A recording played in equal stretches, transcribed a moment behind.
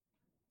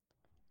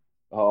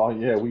Oh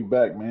yeah, we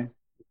back, man.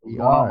 What's We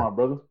going on, are. my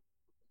brother?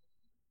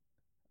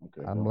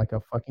 Okay, I'm hold on. like a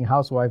fucking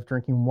housewife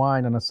drinking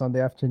wine on a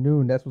Sunday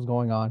afternoon. That's what's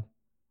going on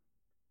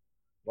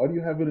Why do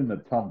you have it in a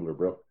tumbler,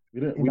 bro? We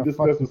didn't. in We a discussed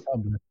fucking this.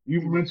 tumbler.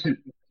 You mentioned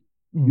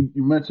Mm.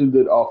 you mentioned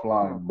it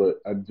offline,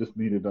 but I just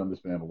needed to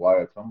understand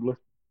why a tumbler.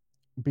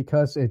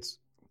 Because it's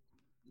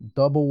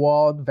double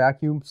walled,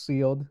 vacuum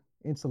sealed,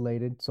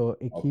 insulated, so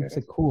it Okay, keeps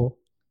it that's cool.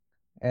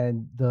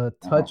 And the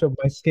uh-huh. touch of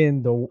my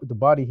skin, the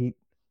body heat,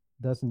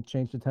 doesn't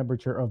change the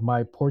temperature of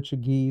my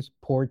Portuguese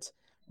port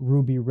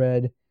ruby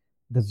red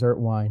dessert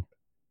wine.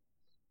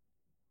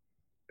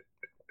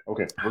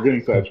 Okay, we're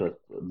getting Okay.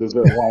 sidetracked.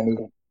 Dessert wine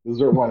is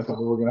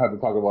something we're gonna have to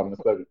talk about in a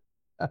second.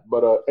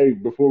 But hey,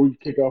 before we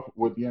kick off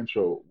with the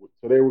intro,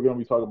 today we're gonna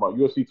be talking about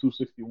UFC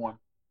 261.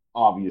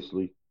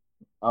 Obviously,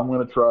 I'm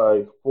gonna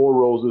try Four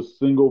Roses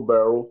single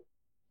barrel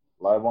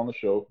live on the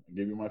show and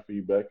give you my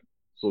feedback.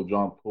 So,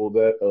 John, pull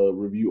that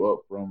review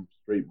up from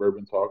Straight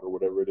Bourbon Talk or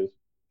whatever it is,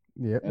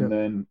 Yep, and yep.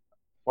 then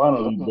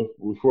finally,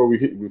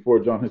 before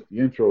John hits the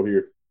intro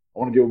here, I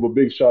want to give a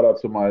big shout out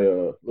to my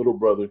little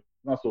brother.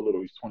 Not so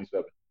little, he's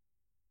 27.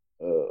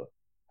 Uh,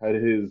 had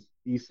his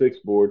E6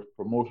 board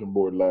promotion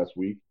board last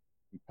week.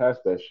 He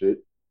passed that shit,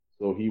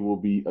 so he will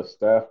be a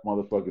staff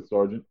motherfucking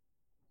sergeant.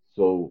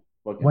 So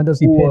When fucking does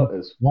he pin? Pua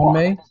as 1 fuck.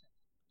 May?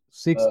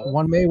 6 Uh,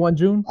 1 May, 1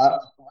 June? I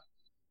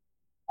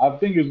I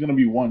think it's gonna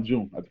be 1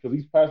 June because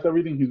he's passed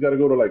everything. He's got to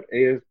go to like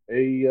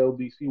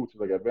AELDC, which is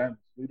like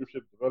Advanced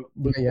Leadership Yeah,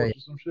 Development yeah, course yeah. or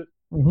some shit.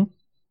 hmm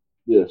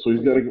Yeah, so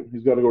he's got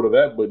to go to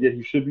that. But yeah,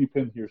 he should be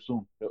pinned here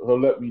soon. He'll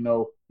let me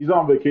know. He's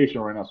on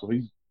vacation right now, so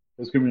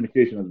his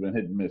communication has been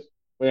hit and miss.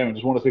 But yeah, I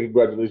just want to say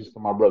congratulations to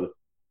my brother.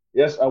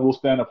 Yes, I will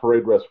stand up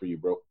parade rest for you,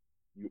 bro.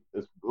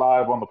 It's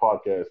live on the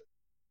podcast.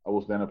 I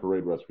will stand up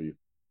parade rest for you.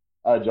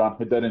 All right, John,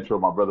 hit that intro,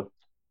 my brother.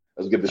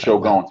 Let's get the All right, show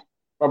man. going.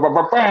 Bow, bow,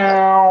 bow,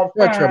 bow,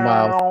 Shut your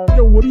mouth.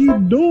 Yo, what are you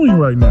doing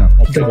right now?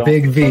 Okay, The don't.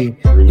 big V.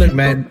 Three, Look,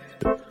 man,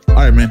 All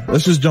right, man.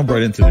 Let's just jump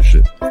right into this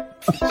shit.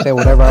 Say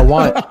whatever I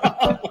want.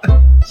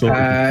 So,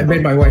 I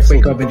made my wife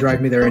wake up and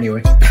drive me there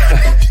anyway.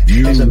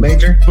 you. Is it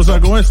major? Pues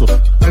con eso.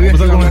 Oye, Pues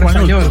con hablar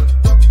español.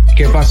 español.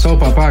 ¿Qué pasó,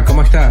 papá?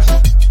 ¿Cómo estás?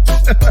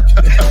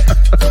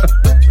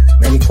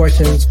 Any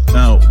questions?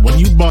 Now, when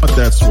you bought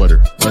that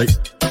sweater, right?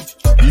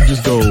 You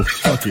just go,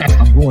 fuck it.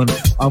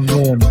 I'm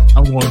going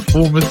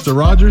full Mr.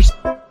 Rogers.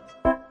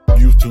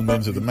 You've tuned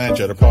into the Man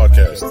Chatter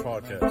podcast.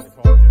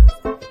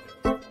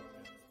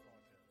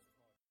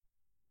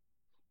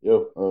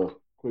 Yo,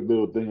 quick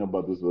little thing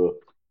about this. I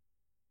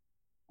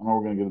know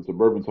we're gonna get into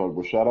bourbon talk,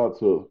 but shout out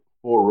to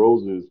Four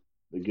Roses.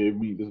 They gave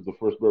me this is the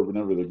first bourbon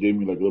ever. They gave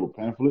me like a little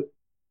pamphlet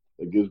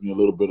that gives me a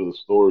little bit of the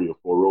story of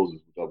Four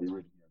Roses, which I'll be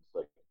reading here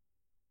in a second.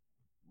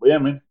 But yeah,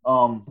 man.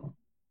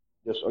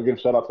 Yes, again,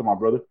 shout out to my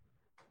brother.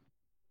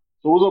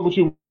 So what's up with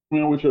you,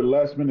 man? With your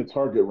last minute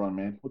Target run,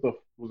 man? What the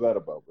was that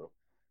about, bro?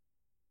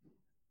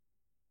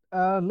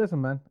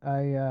 Listen, man.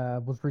 I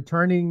was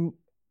returning.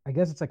 I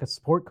guess it's like a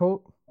sport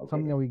coat, Okay,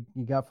 something that we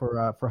you got for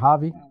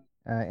Javi,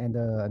 and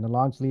a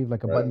long sleeve,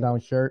 like a right. button down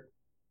shirt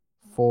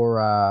for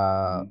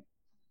Mhm.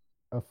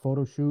 a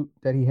photo shoot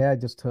that he had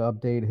just to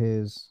update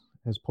his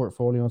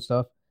portfolio and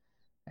stuff.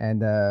 And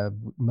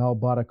Mel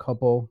bought a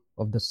couple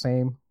of the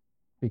same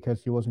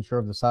because he wasn't sure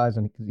of the size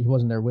and he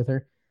wasn't there with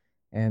her.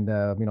 And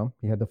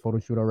he had the photo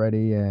shoot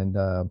already, and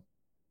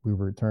we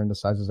returned the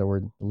sizes that were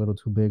a little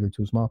too big or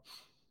too small.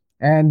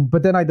 And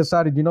but then I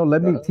decided,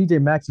 let me TJ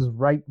Maxx is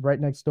right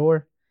next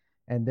door,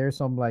 and there's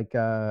some like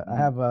I Mhm.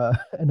 have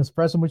an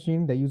espresso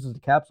machine that uses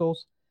the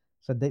capsules.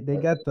 So they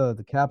got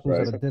the capsules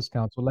Right. at a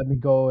discount. So let me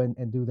go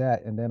and do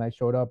that. And then I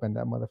showed up and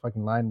that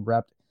motherfucking line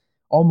wrapped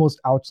almost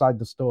outside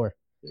the store.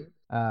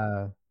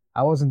 Uh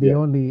I wasn't the Yeah.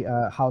 only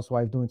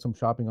housewife doing some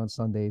shopping on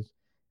Sundays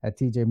at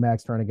TJ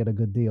Maxx trying to get a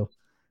good deal.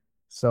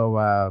 So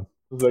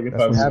The second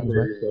that's time what you happens,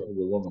 declare man. yourself as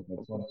a woman.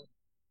 That's fun.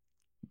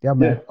 Yeah, Yeah.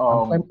 man.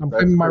 I'm That's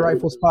claiming my crazy.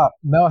 rightful spot.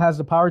 Mel has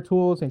the power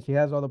tools and she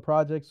has all the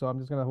projects, so I'm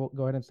just gonna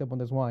go ahead and sip on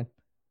this wine.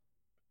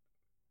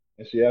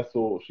 And she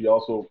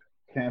also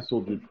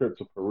canceled your trip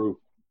to Peru,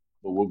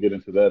 but we'll get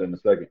into that in a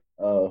second.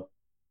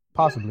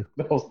 Possibly.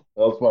 That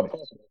was funny.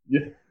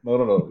 Yeah,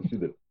 no, she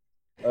did.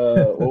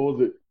 What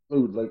was it,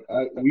 dude? Like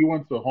we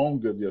went to Home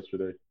Goods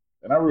yesterday,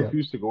 and I Yeah.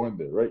 refused to go in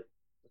there, right?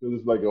 Because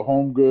it's like a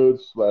Home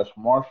Goods slash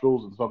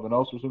Marshalls and something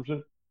else or some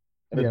shit,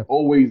 and it's Yeah.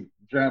 always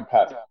jam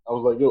packed. I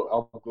was like, yo,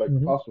 I'm like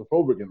hmm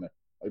claustrophobic in there.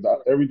 Like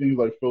everything's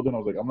like filled in. I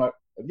was like, I'm not.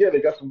 Yeah,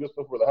 they got some good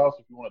stuff for the house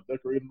if you want to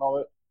decorate and all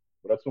that.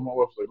 But I told my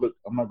wife, I was like, look,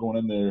 I'm not going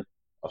in there.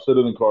 I'll sit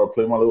in the car,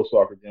 play my little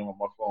soccer game on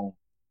my phone,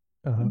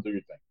 Uh-huh. and do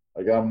your thing.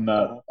 Like I'm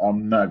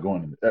not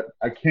going in there.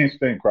 I can't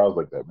stand crowds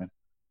like that, man.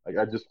 Like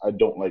I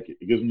don't like it.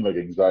 It gives me like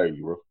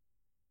anxiety, bro.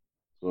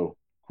 So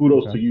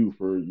kudos Okay. to you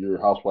for your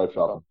housewife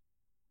shopping.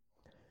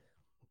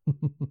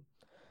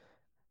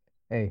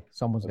 Hey,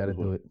 someone's That's got to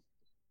what's up. do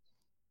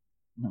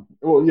it.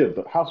 Well, yeah,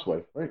 the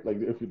housewife, right? Like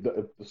if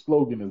the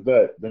slogan is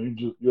that, then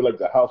you're like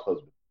the house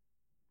husband,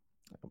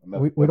 and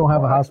that's We that's don't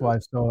have a more accurate.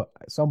 housewife, so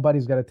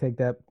somebody's got to take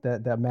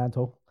that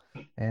mantle,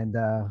 and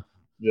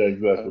Yeah,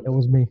 exactly. it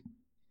was me.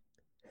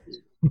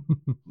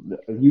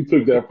 You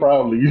took that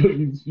proudly.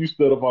 You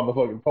stood up on the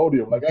fucking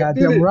podium like I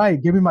did Goddamn it.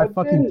 right. Give me my I did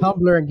fucking it.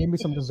 tumbler and give me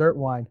some dessert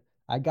wine.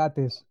 I got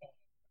this.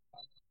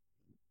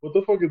 What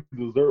the fuck is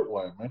dessert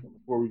wine, man?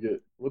 Before we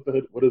get what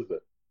is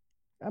that?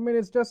 I mean,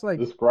 it's just like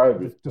Describe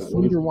the, it. the Like what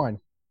is sweeter it? wine.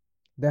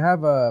 They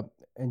have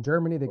in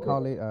Germany they Uh,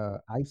 call it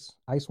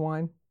ice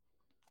wine.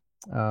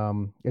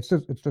 It's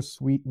just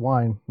sweet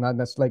wine. Not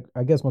that's like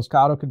I guess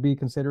Moscato could be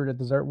considered a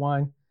dessert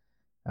wine.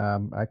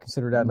 I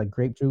consider that mhm. like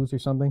grape juice or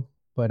something.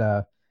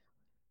 But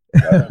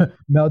Gotcha.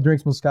 Mel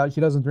drinks Moscato.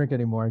 She doesn't drink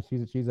anymore.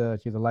 She's a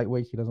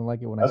lightweight. She doesn't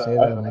like it when I I, say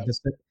that, I,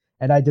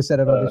 and I just said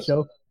it on the uh,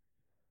 show.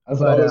 I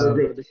saw But the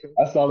regret.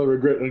 I saw the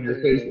regret on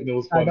your face, and it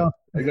was I funny. know,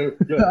 Like,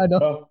 yeah, I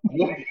know,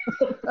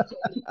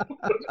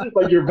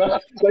 like you're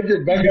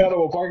backing out of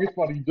a parking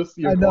spot, and you just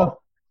see a I know.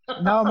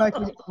 car. Now I'm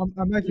actually You're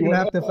gonna like,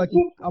 have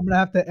to I'm gonna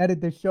have to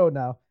edit this show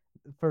now.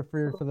 For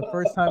the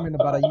first time in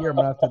about a year, I'm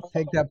gonna have to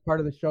take that part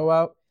of the show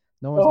out.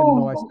 No one's gonna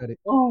know I oh, said it.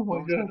 oh my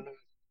god!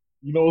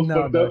 You know what's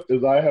No, fucked no, up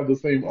is I have the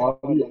same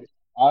audio.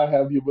 I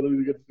have the ability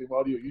to get the same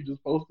audio you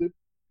just posted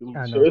because we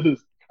I know. share this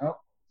account.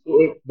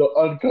 So the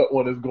uncut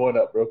one is going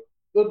up, bro.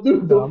 No,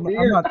 The I'm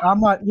fear, not. I'm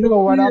not. You know the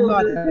what? I'm fear on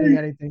not your editing face.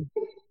 anything.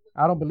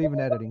 I don't believe in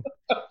editing.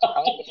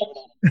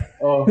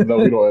 Oh no,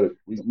 we don't edit.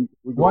 We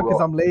go One, because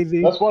raw. I'm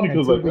lazy, That's funny and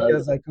because two, like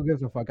because like who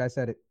gives a fuck? I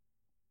said it.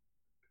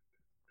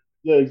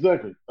 yeah,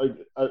 exactly. Like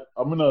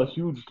I'm in a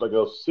huge like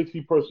a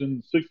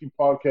 60-person, 60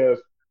 podcast.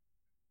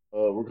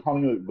 We're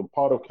calling it the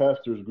Pod of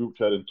Casters group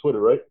chat in Twitter,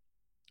 right?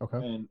 Okay.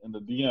 And in the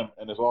DM,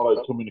 and it's all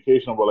like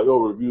communication about like, oh,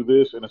 review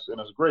this, and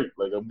it's great.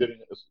 Like I'm getting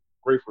it's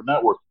great for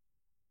networking,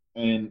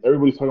 and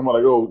everybody's talking about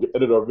like, oh, we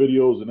edit our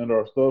videos and edit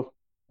our stuff,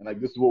 and like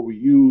this is what we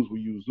use. We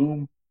use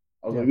Zoom.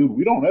 I was Yeah. like, dude,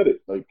 we don't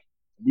edit. Like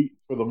we,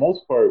 for the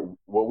most part,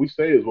 what we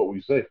say is what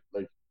we say.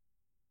 Like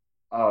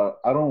I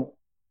don't.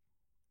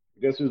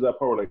 I guess there's that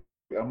part where like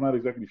I'm not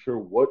exactly sure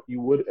what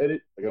you would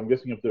edit. Like I'm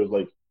guessing if there's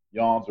like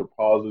yawns or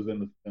pauses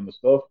in the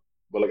stuff,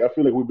 but like I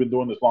feel like we've been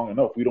doing this long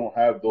enough. We don't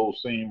have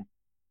those same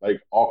like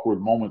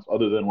awkward moments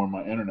other than when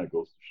my internet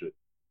goes to shit.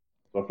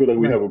 So I feel like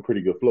we Right. have a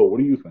pretty good flow. What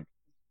do you think?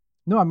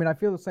 No, I mean I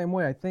feel the same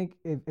way. I think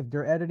if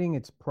they're editing,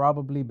 it's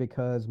probably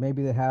because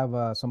maybe they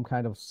have some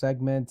kind of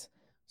segment,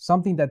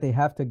 something that they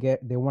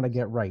want to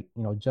get right,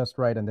 just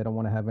right, and they don't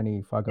want to have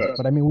any fuck ups. Yes.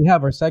 But I mean, we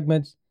have our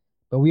segments,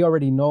 but we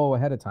already know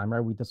ahead of time,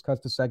 right? We discuss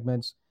the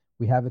segments,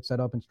 we have it set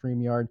up in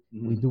StreamYard, we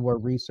Mm-hmm. do our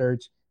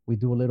research, we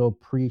do a little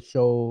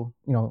pre-show,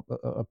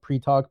 a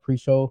pre-talk,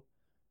 pre-show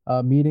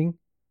meeting,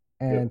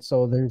 Yeah. and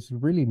so there's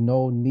really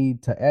no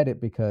need to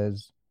edit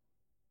because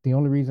the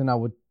only reason I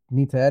would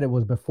need to edit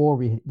was before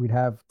we'd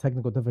have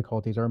technical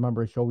difficulties. I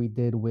remember a show we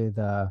did with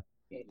I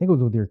think it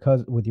was with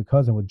your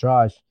cousin with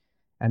Josh,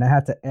 and I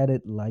had to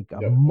edit like a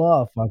Yep.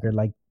 motherfucker,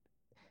 like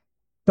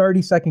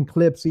 30-second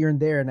clips here and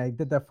there, and I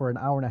did that for an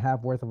hour and a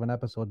half worth of an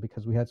episode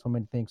because we had so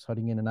many things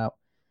cutting in and out,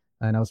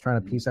 and I was trying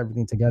to Mm-hmm. piece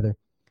everything together.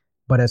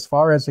 But as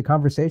far as the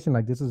conversation,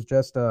 like this is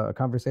just a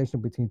conversation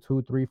between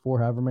two, three, four,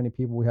 however many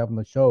people we have on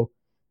the show,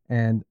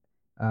 and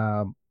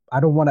I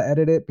don't want to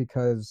edit it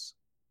because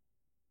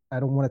I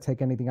don't want to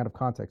take anything out of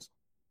context.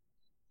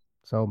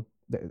 So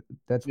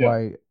that's Yeah.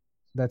 why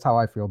that's how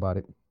I feel about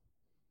it.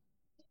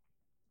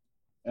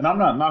 And I'm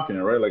not knocking it,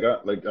 right?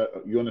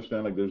 You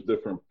understand, like there's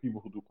different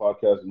people who do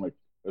podcasts, and like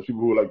there's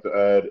people who like to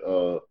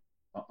add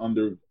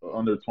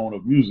undertone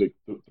of music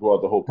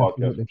throughout the whole podcast,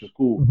 Absolutely. which is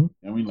cool. Hmm.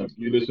 I mean, like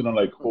you listen to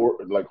like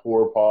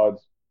horror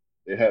pods,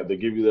 they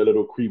give you that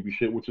little creepy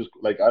shit, which is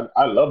like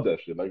I love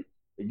that shit. Like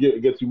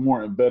it gets you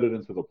more embedded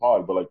into the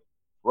pod. But like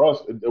for us,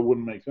 it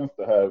wouldn't make sense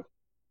to have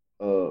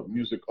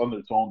music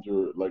undertones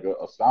or like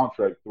a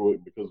soundtrack through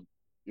it because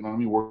you know what I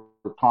mean. We're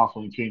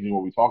constantly changing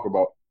what we talk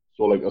about,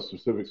 so like a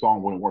specific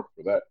song wouldn't work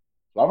for that.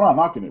 So I'm not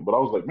knocking it, but I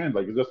was like, man,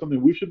 like is that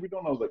something we should be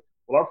doing? I was like,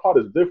 well, our pod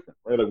is different,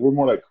 right? Like we're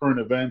more like current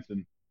events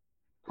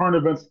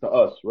to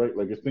us, right?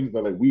 Like it's things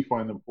that like we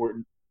find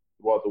important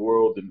throughout the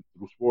world and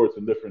through sports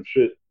and different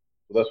shit.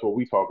 So that's what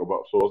we talk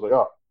about. So I was like,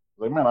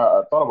 like man,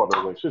 I thought about it.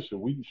 I was like, shit,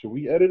 should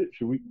we edit it?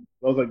 Should we?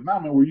 I was like, nah,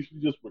 man, we're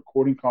usually just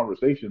recording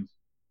conversations,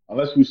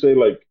 unless we say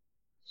like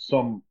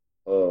some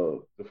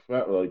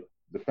like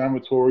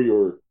defamatory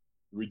or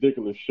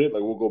ridiculous shit.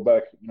 Like we'll go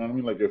back. You know what I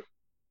mean? Like if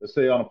let's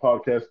say on a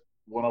podcast,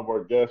 one of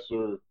our guests or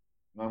you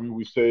know what I mean,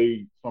 we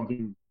say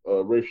something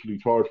racially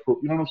charged. You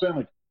know what I'm saying?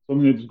 Like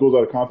something that just goes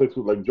out of context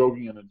with like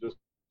joking and it just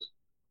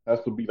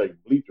has to be like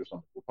bleeped or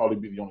something. Will probably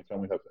be the only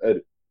time we have to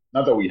edit.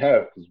 Not that we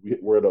have because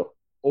we're at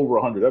over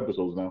 100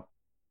 episodes now,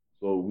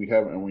 so we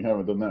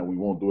haven't done that. We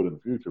won't do it in the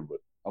future, but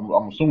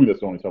I'm assuming that's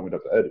the only time we'd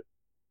have to edit.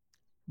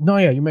 No,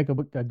 yeah, you make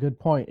a good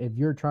point. If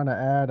you're trying to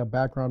add a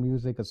background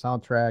music, a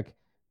soundtrack,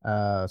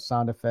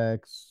 sound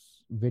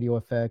effects, video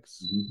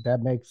effects, Mm-hmm.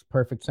 that makes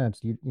perfect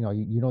sense. You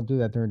don't do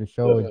that during the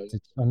show. Yeah.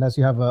 Unless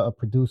you have a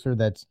producer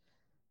that's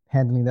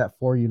handling that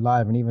for you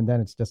live, and even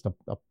then, it's just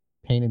a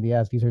pain in the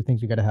ass. These are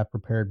things you got to have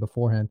prepared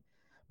beforehand.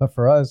 But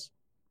for us,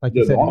 like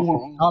you Yeah, the said, only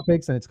it's one.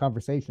 topics and it's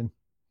conversation.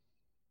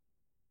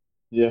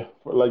 Yeah,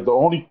 like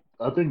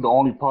I think the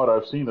only pod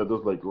I've seen that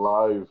does like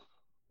live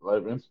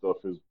and stuff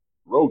is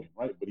Rogan,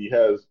 right? But he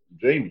has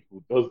Jamie,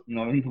 who does, you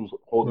know what I mean, who's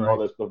holding all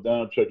Right. that stuff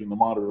down, checking the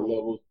monitor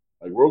levels.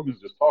 Like Rogan's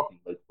just talking.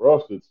 Like for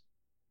us, it's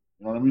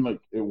you know what I mean. Like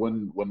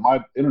when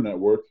my internet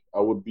worked, I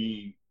would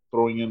be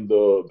throwing in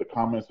the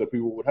comments that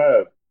people would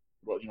have,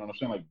 but you know what I'm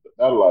saying, like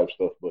that live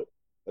stuff. But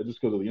that's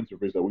just because of the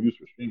interface that we use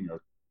for StreamYard.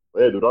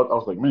 But yeah, dude, I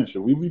was like, man,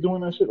 should we be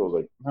doing that shit? I was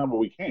like, nah, but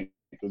we can't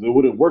because it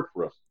wouldn't work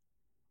for us.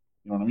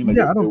 You know what I mean? Like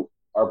Yeah, I don't.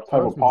 our For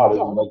type us, of we don't. pod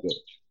isn't like that.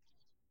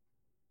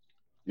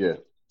 Yeah.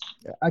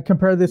 I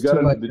compare this You got to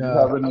any? like Did you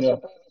have any?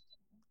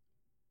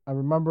 I Go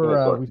remember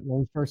ahead. Sorry. when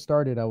we first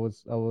started, I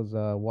was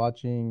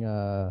watching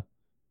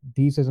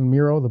Deezus and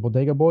Miro, the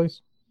Bodega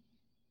Boys.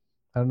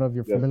 I don't know if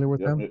you're Yes. familiar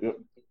with Yep. them. Yep. Yep.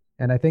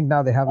 And I think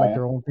now they have I like am.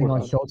 their own Of thing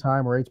course on I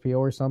am. Showtime or HBO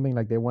or something.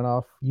 Like they went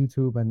off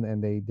YouTube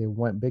and they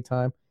went big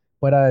time.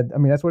 But I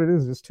mean that's what it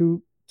is. It's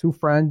two Yeah,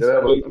 friends, they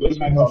have a late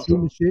night talk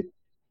shooting show. the shit.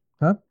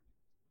 Huh?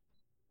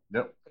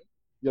 Yep.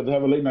 Yeah, they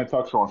have a late night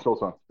talk show on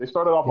Showtime. They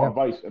started off Yeah. on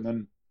Vice, and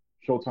then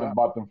Showtime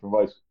bought them from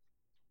Vice.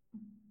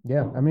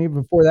 Yeah. I mean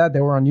before that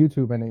they were on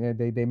YouTube and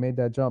they made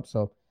that jump.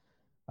 So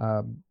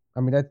I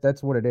mean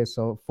that's what it is.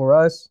 So for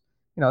us,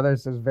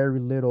 there's very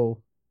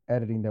little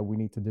editing that we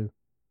need to do.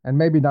 And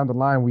maybe down the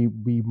line we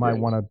might Yeah.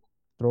 want to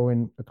throw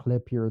in a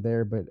clip here or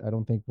there, but I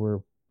don't think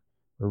we're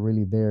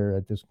really there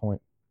at this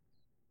point.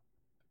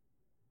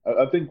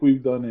 I think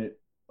we've done it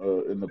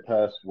in the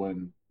past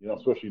when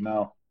especially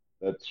now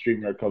that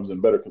StreamYard comes in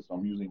better because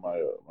I'm using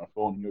my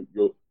phone.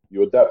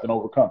 You adapt and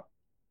overcome.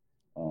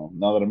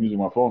 Now that I'm using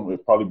my phone,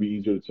 it'd probably be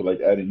easier to like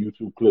add in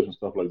YouTube clips and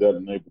stuff like that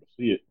and able to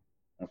see it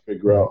and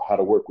figure Right. out how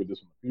to work with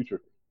this in the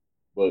future.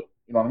 But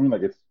you know what I mean?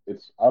 Like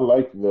it's I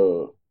like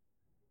the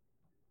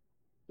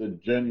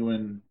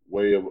genuine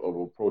way of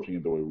approaching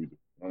it the way we do.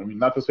 You know what I mean?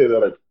 Not to say that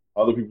like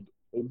other people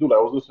do. Like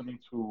I was listening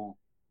to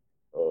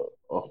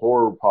a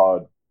horror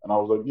pod, and I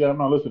was like, yeah, I'm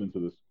not listening to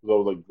this because I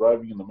was like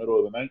driving in the middle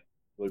of the night,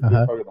 like three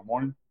Uh-huh. o'clock in the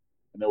morning,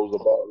 and it was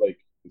about like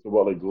it's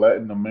about like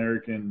Latin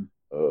American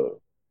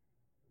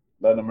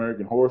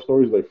horror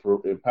stories. Like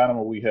for in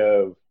Panama, we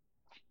have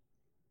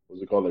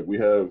what's it called? Like we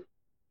have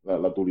La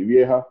Torrevieja, you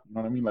know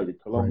what I mean? Like in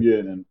Right. Colombia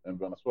and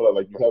Venezuela,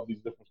 like you have these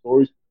different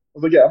stories. I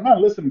was like, yeah, I'm not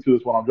listening to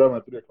this when I'm driving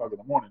at 3 o'clock in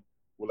the morning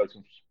with like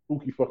some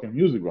spooky fucking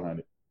music behind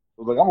it.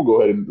 So I was like, I'm gonna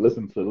go ahead and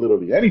listen to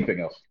literally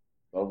anything else.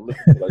 So I was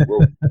listening to like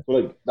Rogan. So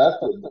like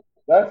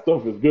that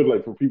stuff is good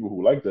like for people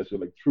who like that shit,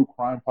 like true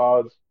crime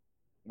pods.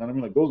 You know what I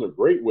mean? Like those are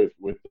great with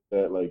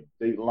that like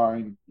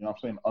Dateline, you know what I'm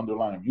saying,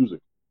 underlying music.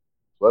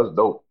 So that's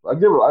dope. I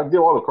give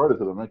all the credit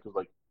to them, man, because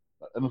like,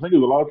 and the thing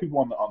is, a lot of people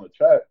on the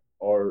chat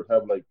or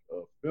have like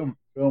film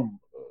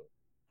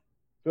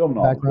knowledge,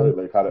 right? Background.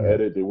 Like how to Yeah.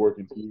 edit. They work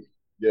into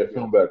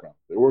film background.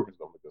 They work in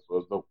stuff like that. So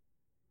that's dope.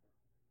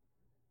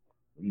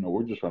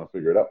 We're just trying to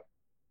figure it out.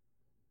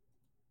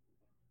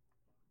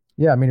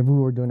 Yeah. I mean, if we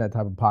were doing that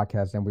type of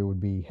podcast, then we would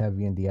be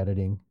heavy in the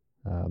editing.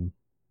 Um,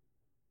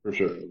 For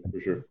sure,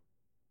 for sure.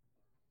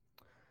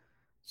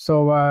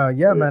 so yeah, But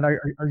yeah, man,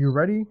 are you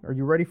ready? Are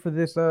you ready for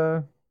this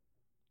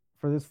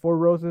Four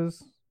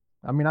Roses?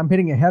 I mean, I'm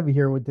hitting it heavy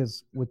here with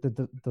this with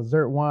the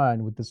dessert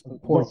wine with this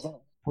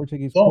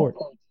Portuguese don't port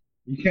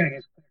you can't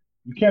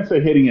you can't say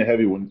hitting it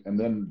heavy when and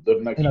then the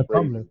next in a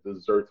phrase tumbler. is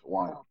dessert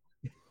wine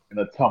in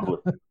a tumbler.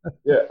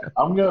 Yeah,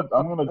 I'm gonna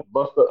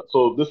bust up.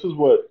 So this is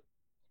what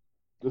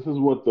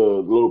the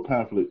little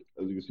pamphlet,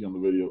 as you can see on the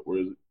video, where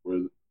is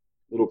it?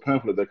 Little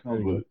pamphlet that There comes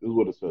you with go. it. This is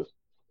what it says.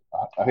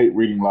 I hate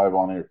reading live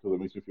on air because it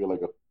makes me feel like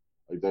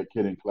that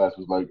kid in class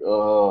was like,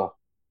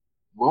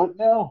 what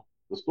now?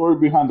 The story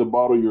behind the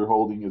bottle you're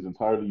holding is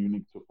entirely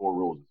unique to Four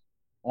Roses.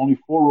 Only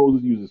Four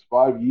Roses uses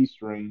 5 yeast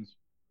strains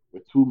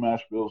with 2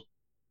 mash bills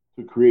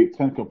to create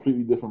 10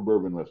 completely different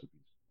bourbon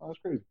recipes. Oh, that's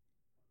crazy.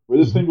 For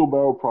this Hmm. single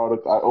barrel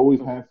product, I always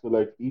hand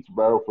select each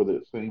barrel from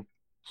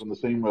the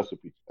same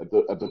recipe. At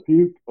the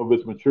peak of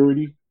its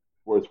maturity,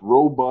 for its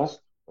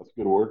robust, that's a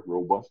good word,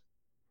 robust.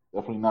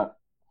 Definitely not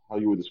how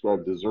you would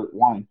describe dessert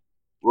wine.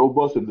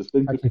 Robust and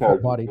distinctive Actually, full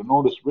character. bodied. You'll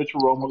notice rich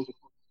aromas.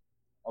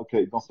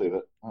 Okay, don't say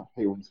that. I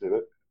hate when you say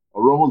that.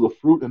 Aromas of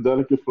fruit and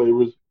delicate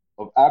flavors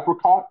of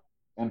apricot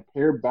and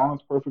pear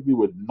balanced perfectly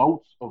with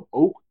notes of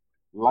oak,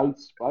 light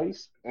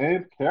spice,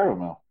 and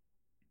caramel.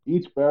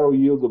 Each barrel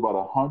yields about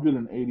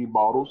 180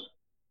 bottles,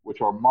 which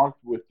are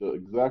marked with the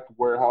exact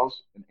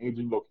warehouse and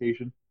aging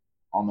location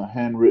on the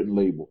handwritten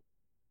label.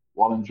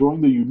 While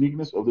enjoying the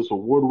uniqueness of this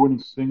award winning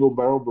single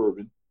barrel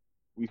bourbon,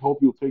 we hope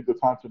you'll take the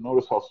time to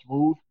notice how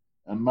smooth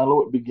and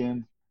mellow it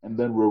begins and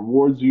then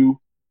rewards you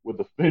with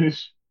a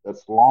finish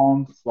that's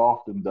long,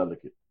 soft, and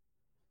delicate.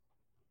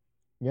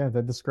 Yeah,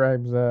 that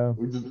describes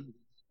We just,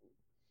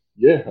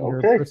 yeah, your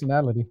okay.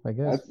 personality, I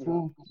guess. That's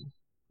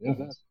yeah,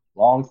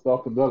 long,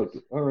 soft, and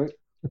delicate. All right,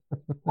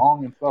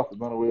 long and soft is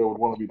not a way I would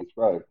want to be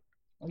described.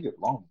 I get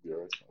long to be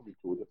all right. I'll be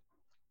cool with it.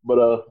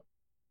 But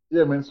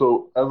yeah, man.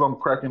 So as I'm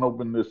cracking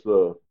open this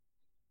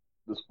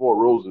Four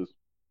Roses,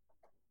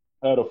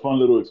 I had a fun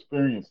little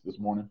experience this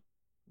morning.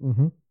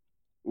 Hmm.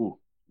 Ooh,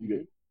 you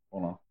get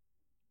hold on.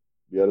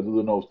 You got to do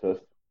the nose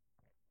test.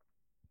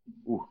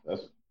 Ooh,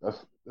 that's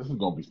this is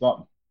gonna be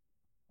something.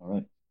 All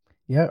right.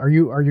 Yeah. Are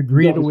you You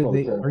greeted definitely with smell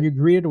the the are caramel. you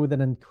greeted with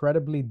an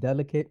incredibly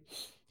delicate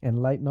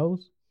and light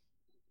nose?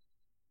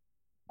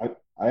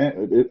 I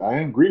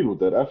am agreed with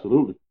that.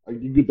 Absolutely.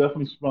 You could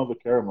definitely smell the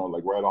caramel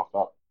like right off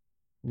top.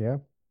 Yeah.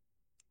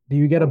 Do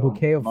you get a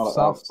bouquet I'm of not.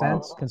 soft I'm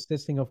scents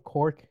consisting of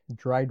cork,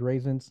 dried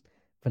raisins,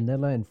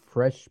 vanilla, and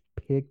fresh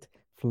picked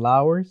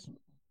flowers?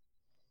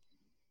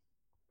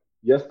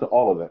 yes to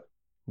all of that,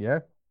 Yeah.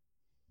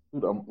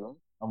 dude.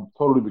 I'm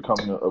totally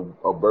becoming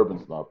a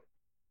bourbon snob.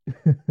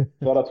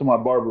 Shout out to my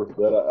barber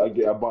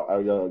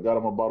that got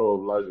him a bottle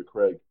of Elijah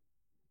Craig,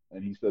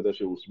 and he said that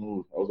shit was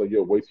smooth. I was like,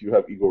 yo, wait till you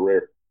have Eagle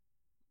Rare.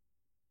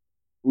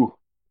 Ooh,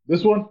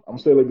 this one, I'm gonna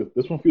say it like this.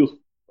 This one feels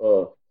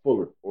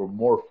fuller or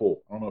more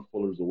full. I don't know if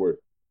fuller is the word,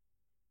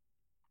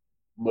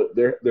 but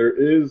there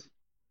is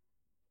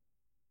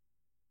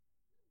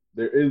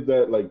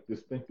that like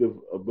distinctive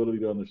ability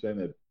to understand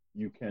that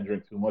you can't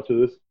drink too much of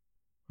this,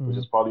 which Hmm.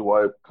 is probably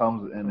why it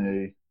comes in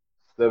a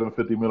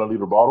 750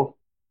 milliliter bottle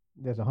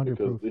There's 100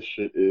 because proof. this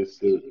shit is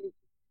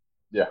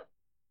yeah, yeah,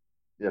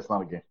 it's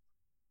not a game.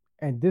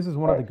 And this is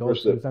one All of the right,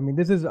 first go-tos. sip. I mean,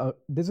 this is a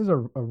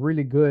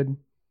really good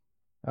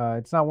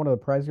it's not one of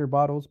the pricier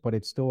bottles, but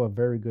it's still a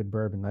very good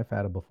bourbon. I've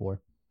had it before.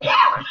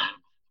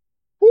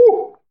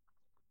 Woo,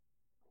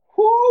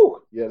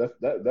 woo. Yeah,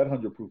 that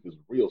 100 proof is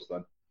real,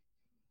 son.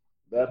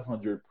 That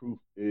 100 proof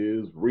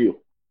is real.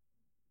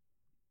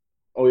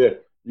 Oh yeah,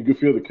 you can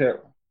feel the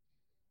cat.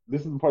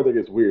 This is the part that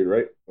gets weird,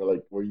 right? Or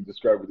like where you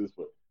describe it this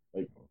way,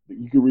 like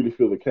you can really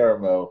feel the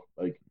caramel,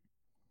 like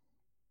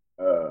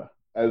uh,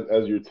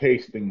 as you're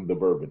tasting the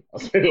bourbon. I'll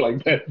say it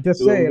like that. Just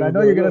Because say I'm it. I gonna know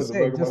say you're like gonna that in the say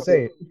back it. of my Just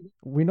say throat. it.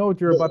 We know what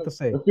you're about to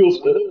say. It feels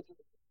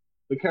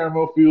the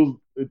caramel feels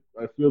it.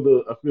 I feel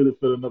it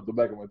filling up the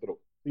back of my throat.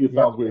 I think it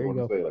Yep, sounds weird there you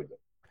when I go. say it like that.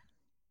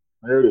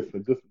 There it is.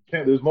 It just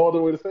can't. There's no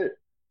other way to say it.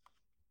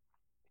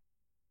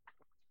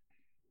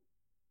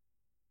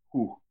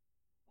 Ooh,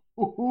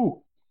 ooh,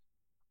 ooh.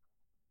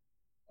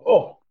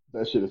 Oh,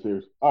 that shit is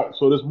serious. All right,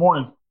 so this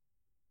morning,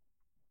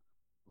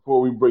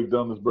 before we break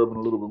down this bourbon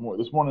a little bit more,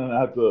 this morning I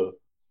had to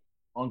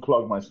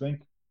unclog my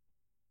sink,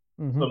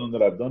 Hmm. something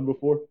that I've done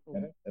before,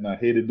 and I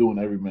hated doing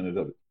every minute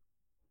of it.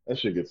 That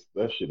shit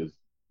is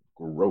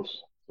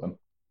gross, son.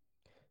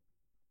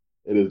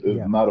 It is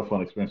Yeah. not a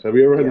fun experience. Have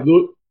you ever had to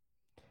do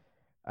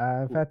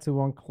I've it? had to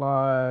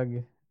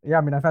unclog. Yeah,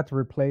 I mean, I've had to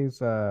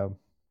replace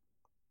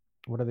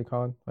what are they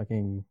called? Like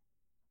in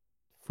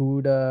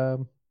food.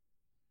 Wow,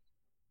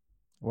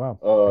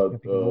 I Uh,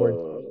 can't think of the word.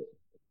 uh,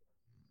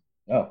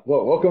 yeah.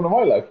 Well, welcome to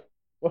my life.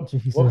 Well, welcome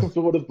Jesus,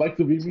 to what it's like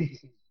to be me.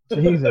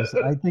 Jesus.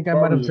 I think I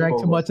might have Garbage drank too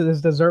disposal. much of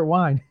this dessert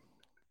wine.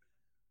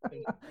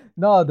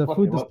 No, the food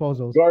Fucking what?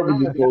 disposals. Garbage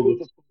disposal.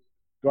 Garbage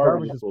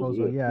Garbage disposal.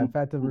 disposal. Yeah, Yeah, I've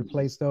had to food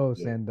replace disposal. those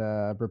Yeah.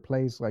 and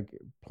replace like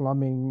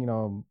plumbing,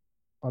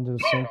 under the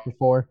sink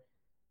before,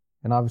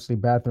 and obviously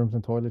bathrooms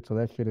and toilets. So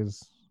that shit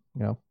is,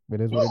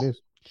 it is what it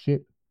is.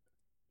 Shit.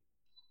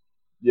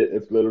 Yeah,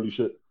 it's literally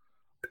shit.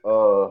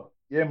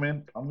 Yeah,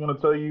 man. I'm gonna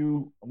tell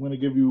you. I'm gonna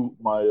give you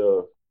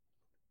my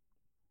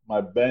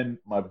Ben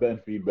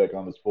feedback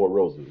on this Four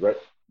Roses. Right?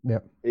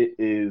 Yep. It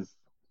is.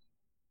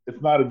 It's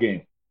not a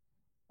game.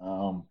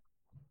 Um,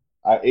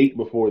 I ate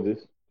before this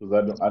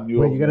because I knew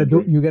I Wait, was gonna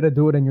drink. you gotta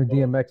do it in your Uh,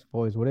 DMX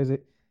voice. What is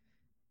it?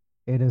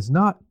 It is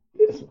not.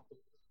 it's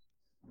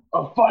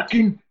a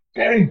fucking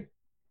game.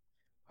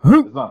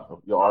 Huh? It's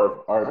not.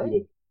 Yo,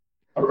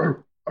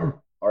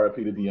 RIP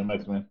to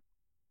DMX, man.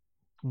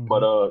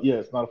 But Hmm. yeah,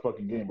 it's not a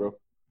fucking game, bro.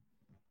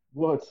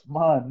 What's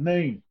my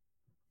name?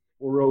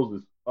 Four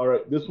Roses. All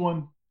right, this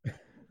one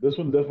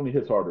definitely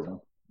hits harder,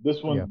 man.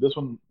 Yeah. This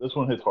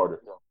one hits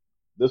harder.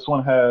 This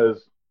one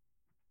has,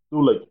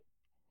 through like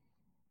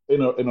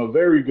in a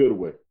very good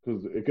way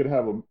because it could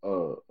have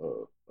a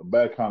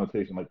bad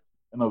connotation. Like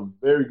in a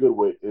very good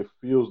way, it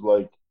feels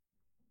like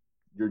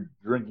you're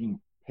drinking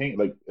paint.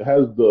 Like it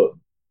has the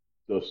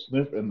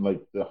sniff and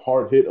like the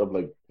hard hit of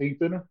like paint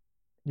thinner.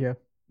 Yeah.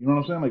 You know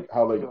what I'm saying? Like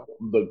how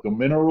like the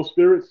mineral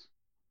spirits.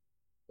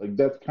 Like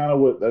that's kind of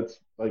what that's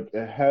like.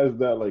 It has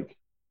that like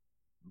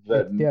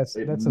that Yes,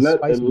 it that's a it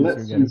spiciness you're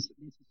lets you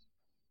getting.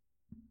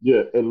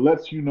 yeah it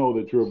lets you know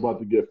that you're about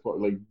to get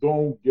like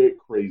don't get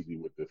crazy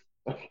with this.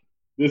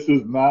 This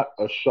is not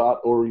a shot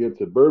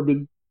oriented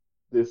bourbon.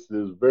 This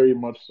is very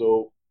much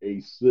so a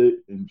sit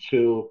and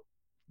chill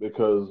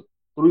because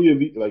three of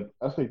these, like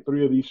I say,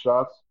 three of these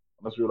shots,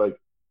 unless you're like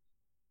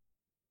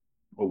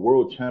a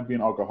world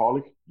champion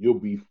alcoholic, you'll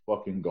be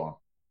fucking gone,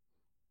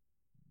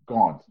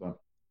 gone, son,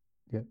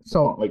 Yeah. gone.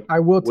 So Like I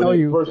will when tell it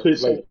you. first hit,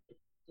 like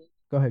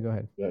Go ahead. Go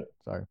ahead. yeah,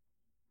 Sorry.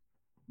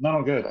 no,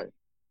 no, good,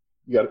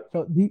 you got it.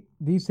 So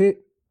these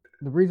hit.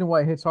 The reason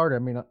why it hits harder, I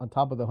mean, on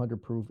top of the 100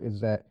 proof,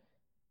 is that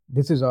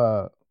this is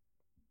a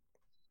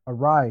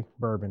rye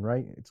bourbon,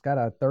 right? It's got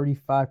a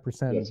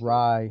 35% Yes,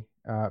 rye.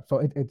 So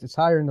it's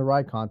higher in the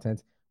rye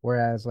content,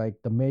 whereas like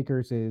the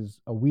Makers is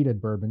a wheated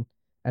bourbon,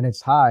 and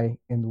it's high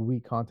in the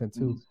wheat content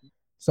too. mm-hmm.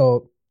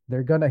 So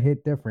they're gonna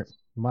hit different.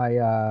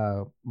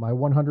 My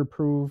 100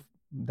 proof,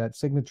 that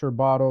signature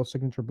bottle,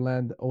 signature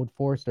blend, Old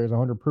Forester is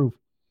 100 proof,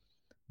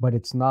 but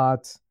it's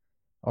not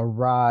a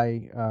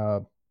rye.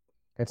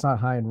 It's not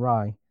high in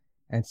rye.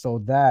 and so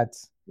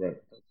that's Right.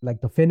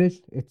 like the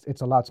finish.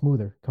 It's a lot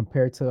smoother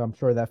compared to I'm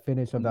sure that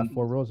finish of that Mhm.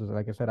 Four Roses.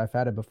 Like I said, I've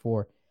had it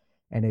before,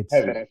 and Heavy.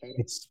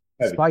 it's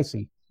Heavy.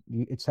 spicy.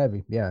 It's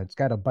heavy. Yeah, it's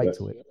got a bite Yes.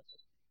 to it.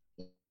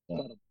 Yeah.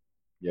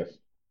 Yes.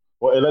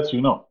 Well, it lets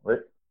you know, right?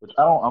 Which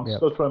I don't. I'm Yeah.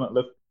 still trying to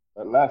let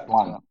that last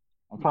line.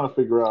 I'm trying to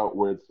figure out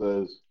where it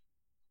says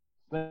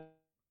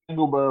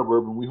single barrel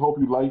bourbon. We hope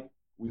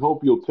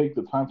you'll take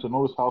the time to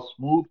notice how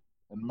smooth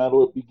and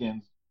mellow it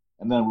begins,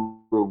 and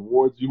then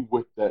rewards you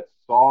with that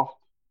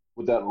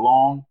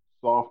long,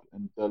 soft,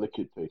 and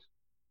delicate taste.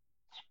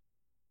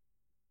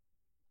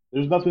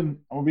 There's nothing.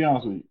 I'm gonna be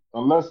honest with you.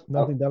 Unless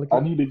Nothing I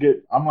delicate. need to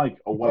get. I'm like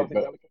a white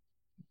belt.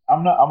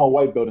 I'm not. I'm a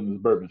white belt in this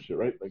bourbon shit,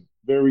 right? Like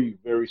very,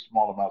 very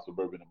small amounts of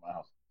bourbon in my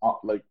house.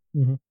 Like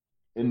Hmm.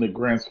 in the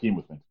grand scheme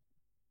of things,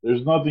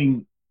 there's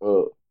nothing.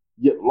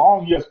 Yet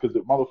long, yes, because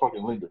it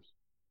motherfucking lingers.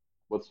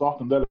 But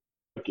soft and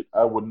delicate,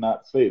 I would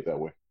not say it that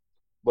way.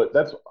 But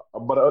that's.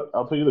 But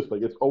I'll tell you this: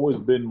 like it's always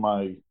been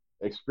my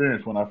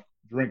experience when I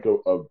drink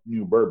a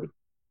new bourbon.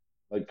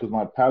 Like because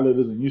my palate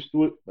isn't used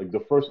to it. Like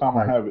the first time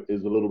I Right. have it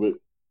is a little bit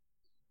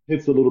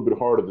hits a little bit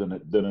harder than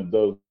it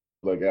does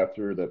like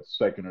after that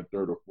second or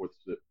third or fourth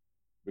sip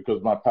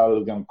because my palate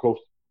is getting close.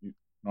 You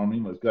know what I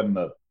mean? It's gotten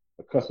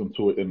accustomed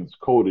to it and it's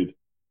coated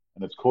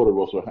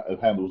well, so it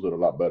handles it a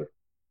lot better.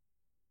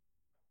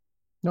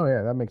 Oh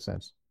yeah, that makes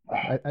sense.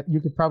 You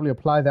could probably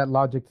apply that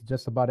logic to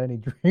just about any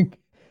drink.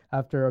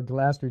 After a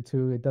glass or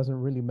two, it doesn't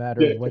really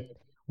matter Yeah.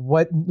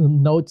 what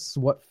notes,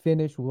 what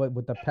finish, what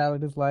the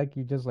palate is like.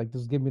 You just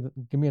give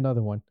me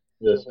another one.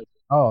 Yes.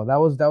 Oh, that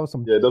was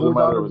some Yeah. It doesn't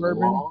matter $4 if it's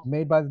bourbon long.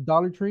 made by the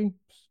Dollar Tree.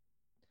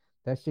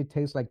 That shit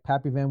tastes like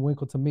Pappy Van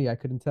Winkle to me. I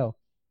couldn't tell.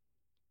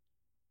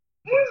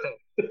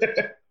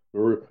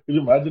 Could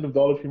you imagine if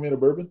Dollar Tree made a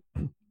bourbon?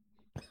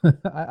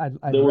 I'd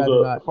There was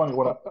rather not. a funny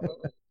one.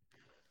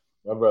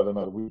 I'd rather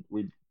not.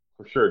 We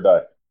for sure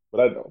die,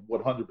 but I'd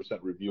 100%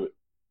 review it.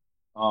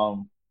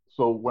 Um.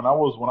 So when I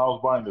was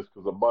buying this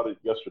because I bought it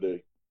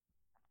yesterday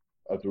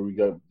after we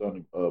got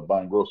done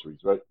buying groceries,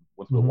 right?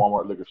 Went to the Hmm.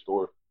 Walmart liquor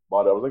store,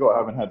 bought it. I was like, oh, I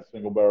haven't had a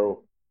single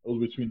barrel. It was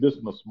between this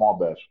and a small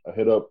batch. I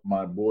hit up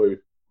my boy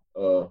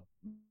uh,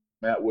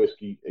 Matt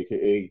Whiskey,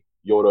 aka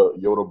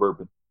Yoda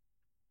Bourbon,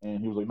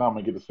 and he was like, no, I'm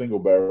gonna get a single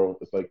barrel.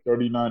 It's like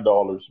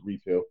 $39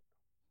 retail,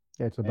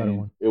 Yeah, it's a better and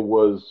one. it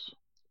was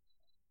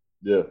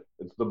yeah,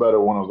 it's the better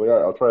one. I was like, all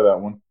right, I'll try that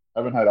one. I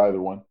haven't had either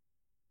one.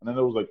 And then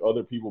there was like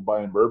other people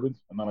buying bourbons,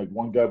 and then like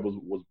one guy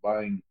was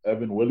buying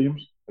Evan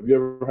Williams. Have you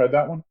ever had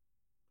that one?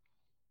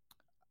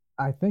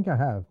 I think I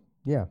have.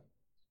 Yeah.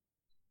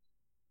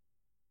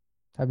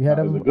 Have you had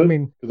Is ever? it I good?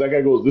 mean, Because that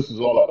guy goes, "This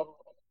is all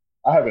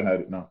I haven't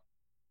had it now."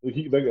 Like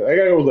that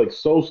guy was like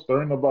so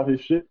stern about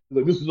his shit. He's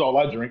like, "This is all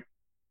I drink."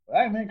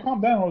 Hey man, calm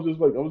down. I was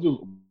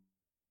just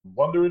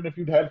wondering if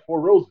you'd had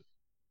Four Roses.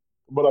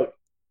 But like,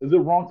 is it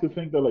wrong to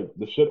think that like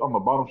the shit on the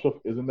bottom shelf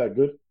isn't that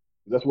good?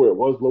 That's where it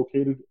was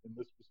located in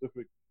this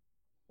specific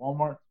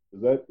Walmart.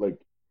 Is that like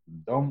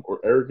dumb or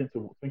arrogant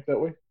to think that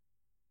way?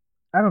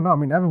 I don't know. I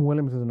mean, Evan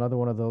Williams is another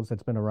one of those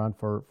that's been around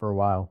for a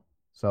while.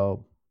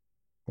 So,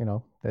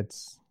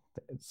 that's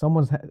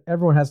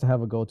everyone has to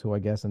have a go-to, I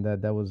guess, and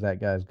that was that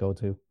guy's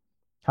go-to.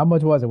 How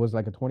much was it? Was it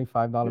like a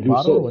 $25 He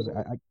was bottle, or so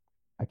was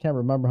I can't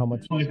remember how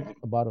much 20,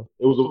 a bottle.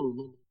 it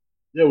was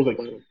yeah, it was like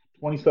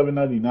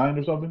 27.99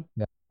 or something.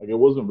 Yeah. Like it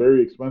wasn't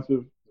very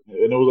expensive, and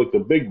it was like the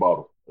big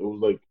bottle. It was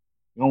like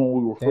when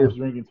we were first Damn.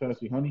 drinking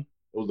Tennessee Honey,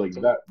 it was like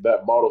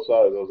that bottle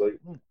size. I was like,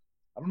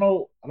 I don't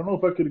know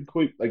if I could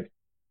equate like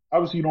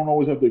obviously you don't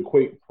always have to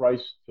equate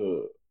price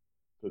to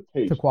To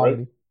taste, right?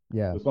 quality.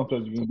 Yeah. Because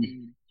sometimes you can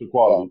be to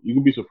quality, you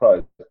can be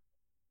surprised.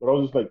 But I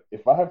was just like,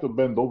 if I have to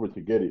bend over to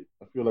get it,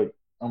 I feel like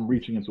I'm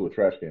reaching into a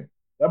trash can.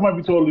 That might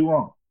be totally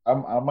wrong.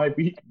 I might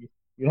be,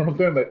 you know what I'm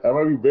saying? Like I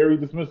might be very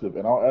dismissive,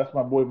 and I'll ask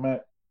my boy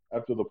Matt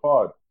after the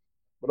pod.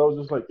 But I was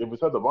just like, if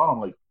it's at the bottom,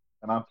 like,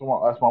 and I asked my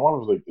wife, I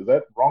was like, is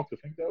that wrong to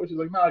think that way? She's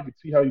like, nah, I can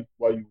see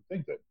why you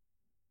think that.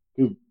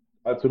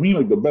 Because to me,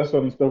 like the best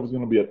selling stuff is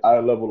going to be at eye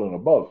level and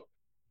above,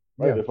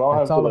 right? Yeah. If I It's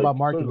have to all about like search,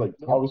 marketing. like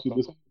Yep. obviously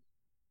this,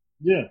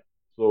 yeah.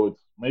 So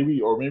it's maybe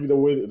the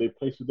way that they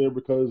place it there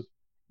because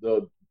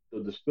the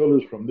the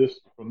distillers from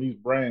these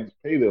brands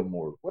pay them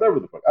more, whatever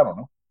the fuck. I don't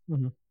know.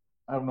 Hmm.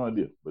 I have no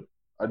idea, but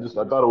I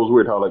thought it was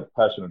weird how like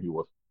passionate he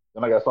was.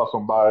 Then like I saw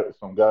some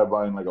guy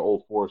buying like an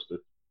Old Forester,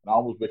 and I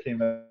almost became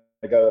that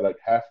guy that like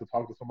has to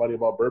talk to somebody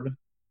about bourbon.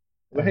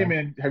 I was like, hey Uh-huh.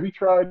 man, have you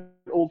tried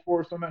Old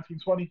Forester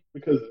 1920?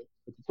 Because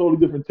it's a totally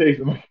different taste.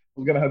 And like, I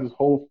was gonna have this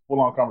whole full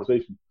on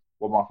conversation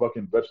while my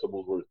fucking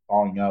vegetables were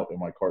thawing out in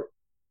my cart.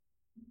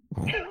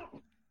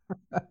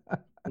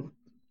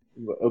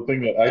 A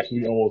thing that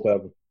actually almost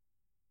happened.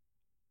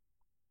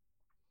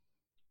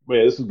 But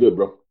yeah, this is good,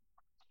 bro.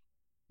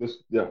 This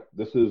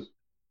is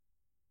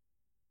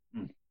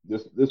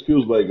this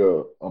feels like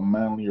a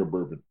manlier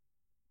bourbon.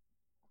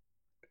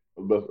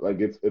 But like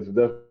it's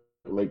definitely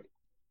like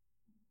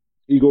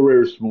Eagle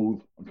Rare is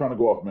smooth. I'm trying to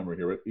go off memory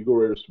here, right? Eagle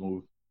Rare is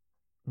smooth.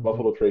 Hmm.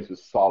 Buffalo Trace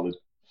is solid,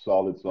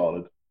 solid,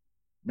 solid.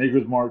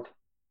 Maker's Mark,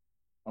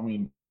 I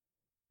mean,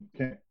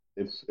 can't,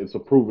 it's a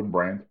proven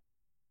brand,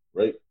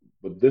 right?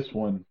 But this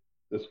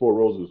Four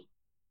Roses,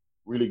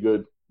 really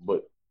good,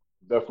 but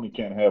definitely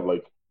can't have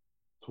like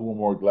two or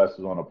more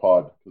glasses on a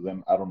pod because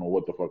then I don't know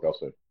what the fuck I'll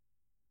say.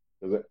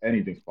 Because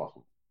anything's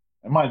possible.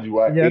 And mind you,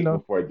 I Yeah, ate no.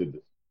 before I did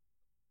this.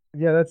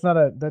 Yeah, that's not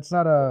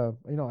a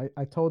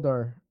I told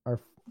our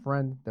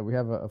friend that we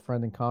have a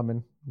friend in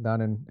common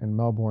down in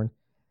Melbourne.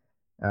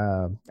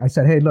 I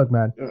said, hey, look,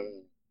 man, Yeah,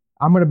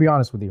 I'm gonna be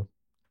honest with you.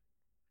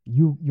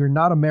 You're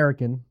not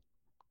American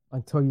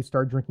until you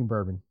start drinking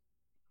bourbon.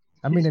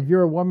 I mean, if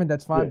you're a woman,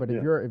 that's fine, yeah, but yeah.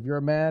 if you're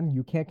a man,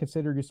 you can't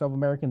consider yourself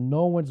American.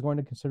 No one's going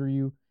to consider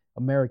you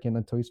American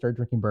until you start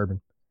drinking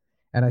bourbon.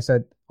 And I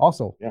said,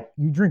 also, Yeah.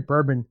 you drink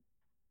bourbon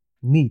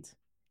neat,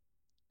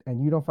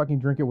 and you don't fucking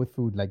drink it with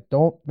food. Like,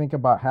 don't think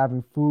about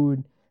having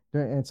food.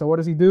 And so, what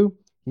does he do?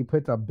 He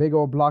puts a big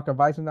old block of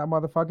ice in that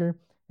motherfucker,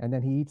 and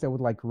then he eats it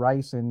with like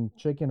rice and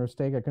chicken or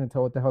steak. I couldn't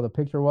tell what the hell the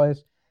picture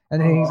was.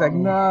 And then he's like,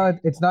 "No,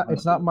 it's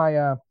not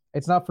my,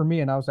 it's not for me."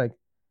 And I was like,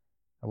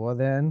 "Well,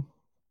 then,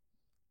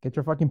 get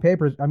your fucking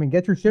papers. I mean,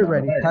 get your shit Not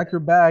ready. American. Pack your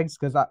bags,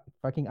 because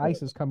fucking Yeah,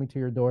 ICE is coming to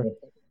your door.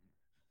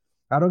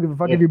 I don't give a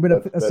fuck yeah. if you've been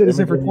That's a that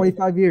citizen for immigrant.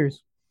 25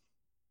 years."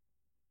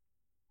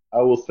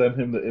 I will send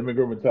him the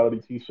immigrant mentality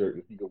T-shirt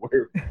if he can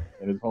wear it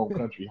in his home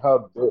country.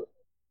 How dare?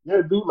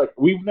 Yeah, dude. Like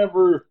we've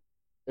never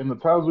in the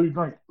times we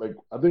drink. Like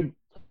I think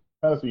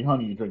Tennessee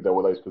honey, you drink that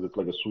with ice because it's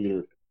like a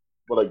sweeter.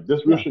 But like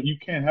this real Yeah, shit, you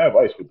can't have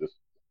ice with this.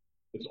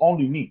 It's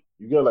only neat.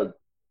 You get like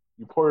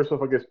you pour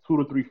yourself, I guess, 2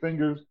 to 3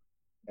 fingers,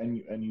 and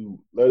you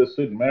let it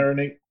sit and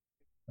marinate.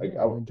 Like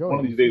yeah, you enjoy one it.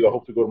 of You these days, sip I it.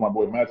 hope to go to my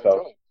boy Matt's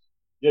house.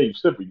 Yeah, you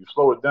sip it, you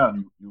slow it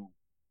down. You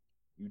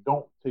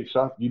don't take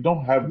shots. You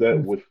don't have You, that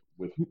you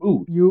with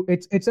food.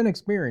 it's an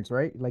experience,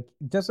 right? Like,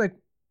 just like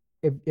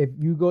if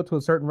you go to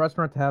a certain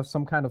restaurant to have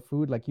some kind of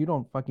food, like, you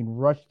don't fucking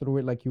rush through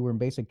it like you were in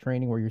basic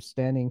training where you're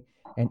standing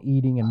and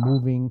eating and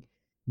moving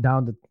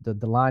down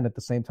the line at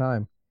the same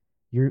time.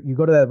 You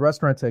go to that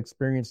restaurant to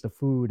experience the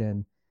food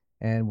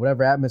and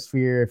whatever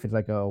atmosphere, if it's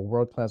like a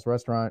world-class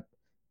restaurant,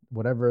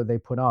 whatever they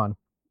put on.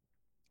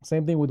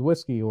 Same thing with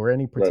whiskey or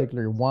any Right.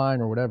 particular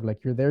wine or whatever.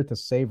 Like, you're there to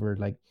savor.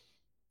 Like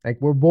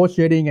we're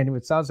bullshitting, and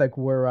it sounds like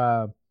we're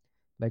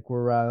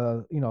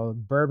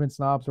bourbon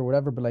snobs or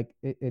whatever, but like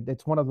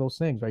it's one of those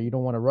things, right? You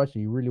don't want to rush it.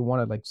 You really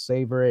want to like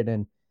savor it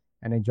and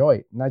enjoy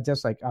it, not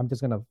just like, I'm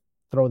just gonna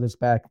throw this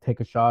back, take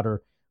a shot,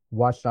 or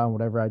wash down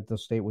whatever I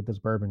just state with this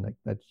bourbon. Like,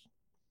 That's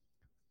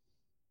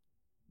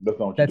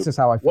not what you that's do. just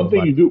how I feel One thing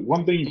about you it. do.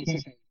 One thing you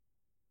can't.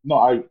 No,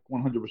 I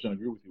 100%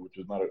 agree with you, which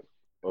is not a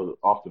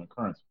often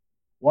occurrence.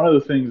 One of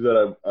the things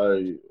that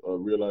I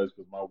realized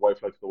because my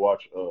wife likes to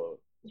watch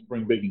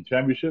Spring Baking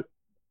Championship,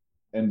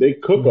 and they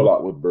cook a Hmm.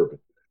 lot with bourbon.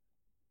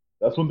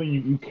 That's one thing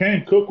you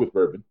can cook with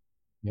bourbon,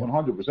 Yep.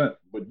 100%,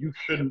 but you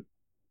shouldn't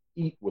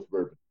eat with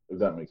bourbon, if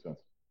that makes sense.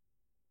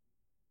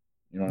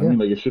 You know what I Yeah. mean?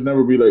 Like it should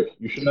never be like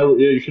you should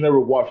never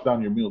wash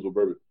down your meals with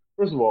bourbon.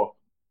 First of all,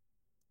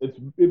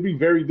 it'd be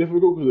very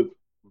difficult because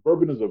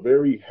bourbon is a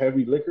very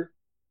heavy liquor,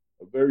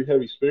 a very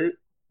heavy spirit.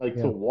 Like to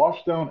Yeah.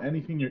 wash down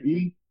anything you're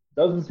eating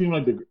doesn't seem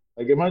like the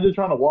like imagine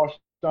trying to wash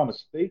down a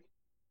steak.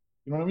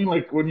 You know what I mean?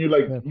 Like when you're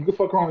like Yeah. you can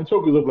fuck around and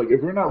choke because like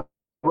if you're not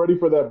ready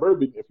for that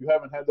bourbon, if you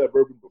haven't had that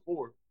bourbon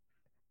before,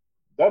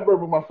 that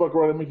bourbon might fuck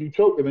around and make you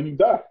choke and then you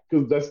die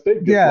because that steak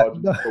gets Yeah. lodged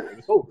in No. your throat and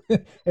it's over.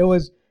 it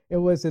was it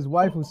was his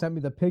wife who sent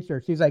me the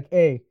picture. She's like,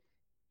 "Hey,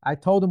 I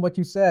told him what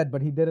you said,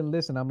 but he didn't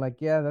listen." I'm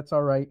like, "Yeah, that's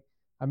all right."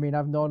 I mean,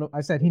 I've known him.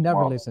 I said he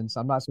never Wow. listens.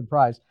 I'm not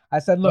surprised. I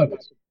said, "Look,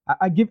 Never.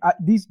 I give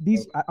these.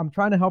 Never. I'm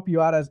trying to help you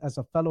out as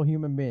a fellow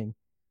human being.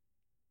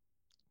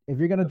 If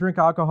you're gonna drink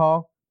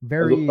alcohol, As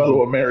very a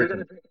fellow easy.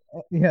 American.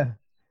 Yeah,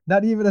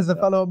 not even as a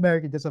Yeah. fellow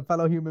American, just a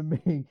fellow human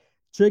being.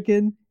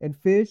 Chicken and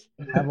fish,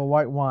 have a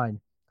white wine.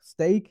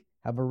 Steak,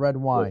 have a red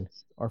Yes. wine,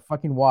 or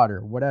fucking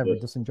water, whatever.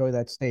 Yes. Just enjoy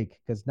that steak,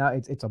 because now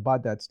it's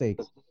about that steak,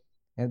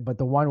 and but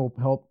the wine will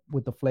help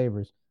with the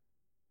flavors.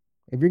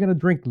 If you're gonna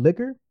drink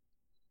liquor.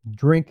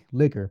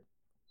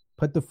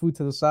 Put the food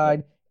to the Yeah.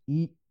 side.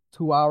 Eat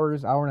 2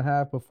 hours, hour and a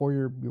half before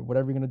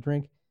whatever you're gonna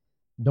drink.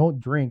 Don't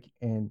drink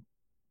and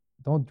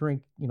don't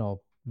drink,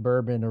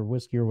 bourbon or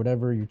whiskey or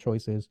whatever your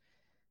choice is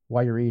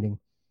while you're eating.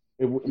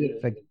 Yeah,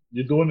 It's like,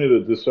 you're doing it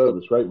a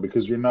disservice, right?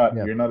 Because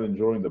yeah, you're not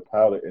enjoying the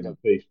palate and the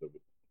taste of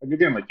it. Like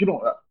again, like you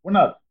don't. We're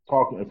not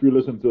talking. If you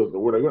listen to us,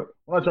 we're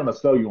not trying to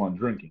sell you on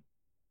drinking,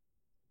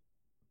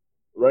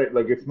 right?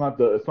 Like it's not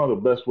the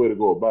best way to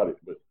go about it.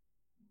 But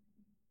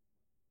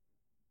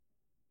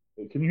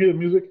can you hear the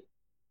music?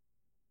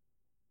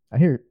 I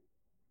hear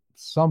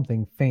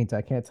something faint.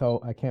 I can't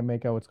tell. I can't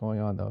make out what's going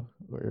on though,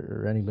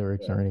 or any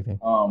lyrics Yeah. or anything.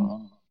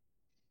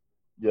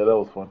 Yeah, that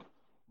was fun.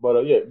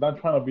 But yeah, not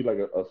trying to be like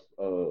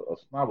a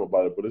snob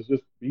about it, but it's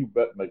just be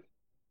bet like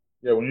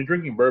yeah, when you're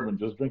drinking bourbon,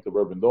 just drink the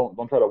bourbon. Don't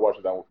try to wash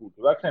it down with food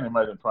because I can't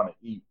imagine trying to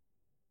eat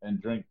and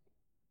drink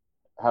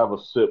have a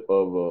sip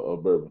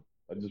of bourbon.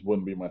 That just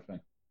wouldn't be my thing.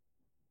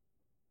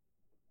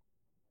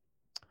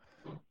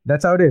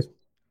 That's how it is.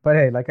 But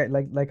hey, like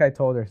I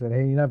told her, I said,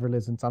 hey, you never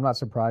listen, so I'm not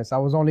surprised. I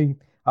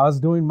was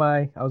doing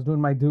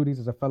my duties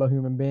as a fellow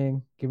human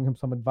being, giving him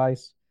some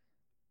advice.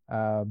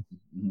 Um,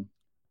 Mhm.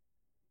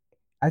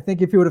 I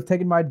think if he would have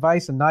taken my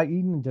advice and not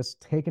eaten and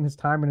just taken his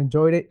time and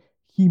enjoyed it,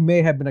 he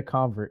may have been a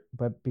convert.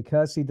 But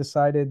because he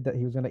decided that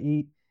he was going to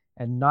eat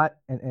and not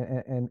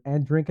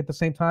and drink at the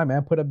same time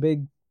and put a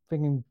big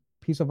fucking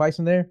piece of ice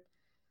in there,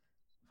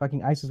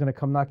 fucking ice is going to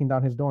come knocking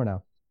down his door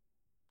now.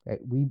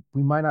 We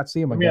might not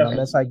see him again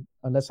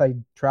unless I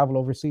travel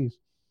overseas.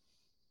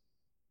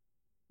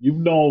 You've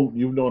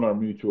known our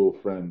mutual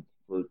friend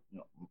for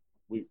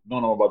we've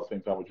known him about the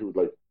same time, but you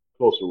were like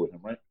closer with him,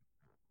 right?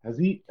 Has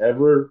he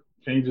ever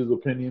changed his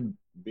opinion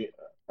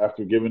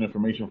after giving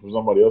information from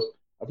somebody else?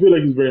 I feel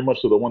like he's very much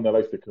so the one that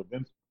likes to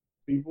convince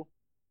people.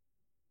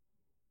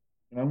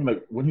 You know what I mean?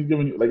 Like when he's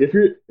giving you, like if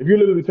you're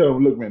literally telling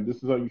him, look, man,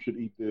 this is how you should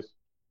eat this,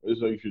 or this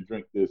is how you should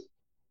drink this.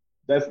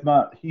 That's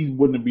not. He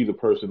wouldn't be the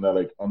person that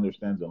like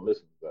understands and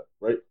listens to that,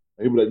 right?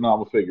 He'd be like, no, I'm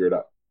gonna figure it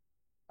out.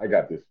 I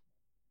got this.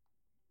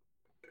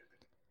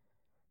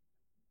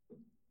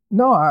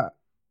 No,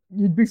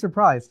 you'd be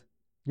surprised.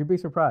 You'd be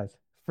surprised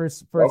for Okay,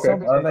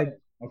 something all right, like.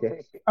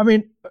 okay, I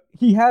mean,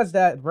 he has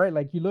that right.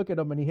 Like you look at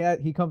him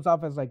and he comes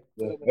off as like,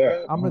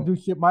 yeah. I'm gonna do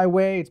shit my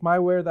way. It's my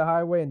way or the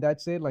highway, and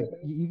that's it. Like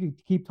you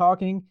could keep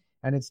talking,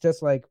 and it's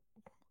just like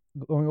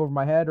going over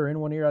my head or in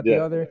one ear out the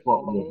Yeah. other.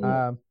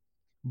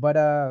 But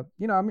I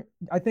mean,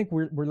 I think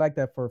we're like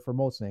that for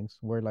most things.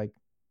 We're like,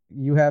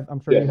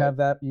 I'm sure you have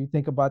that. You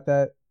think about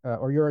that,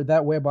 or you're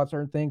that way about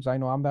certain things. I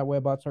know I'm that way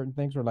about certain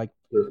things. Or like,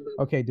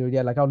 okay, dude,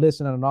 yeah, like I'll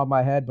listen and nod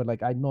my head, but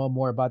like I know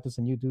more about this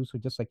than you do, so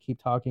just like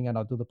keep talking and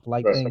I'll do the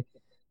polite thing.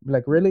 Be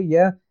like, really?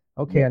 Yeah,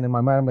 okay. And in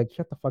my mind, I'm like,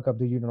 shut the fuck up,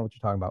 dude. You don't know what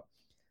you're talking about.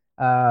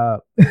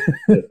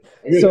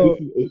 So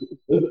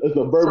it's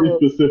a very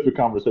specific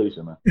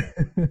conversation, man.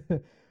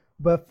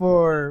 But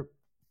for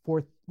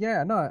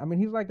yeah, no, I mean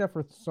he's like that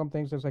for some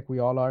things, just like we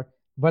all are.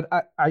 But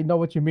I know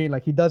what you mean.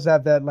 Like he does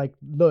have that like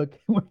look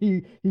when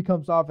he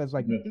comes off as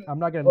like, I'm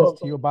not gonna listen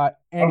to you about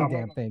any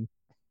damn thing.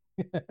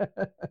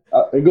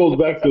 It goes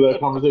back to that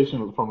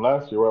conversation from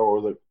last year where I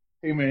was like,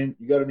 hey man,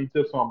 you got any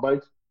tips on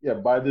bikes? Yeah,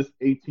 buy this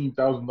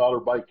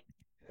 $18,000 bike.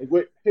 Like,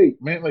 wait, hey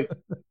man, like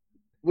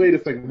wait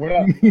a second,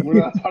 we're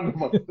not talking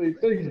about the same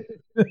thing.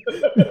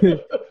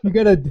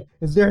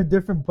 Is there a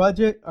different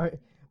budget?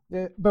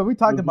 Yeah, but we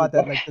talked about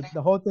that. Like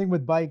the whole thing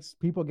with bikes,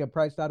 people get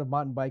priced out of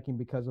mountain biking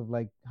because of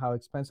like how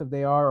expensive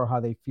they are or how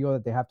they feel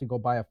that they have to go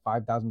buy a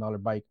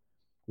 $5,000 bike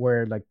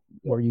where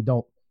you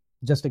don't,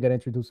 just to get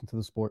introduced into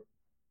the sport.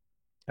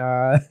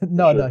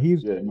 No,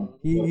 he's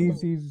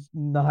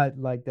not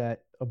like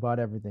that about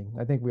everything.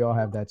 I think we all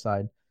have that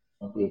side.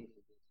 It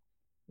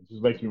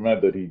just makes me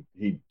mad that he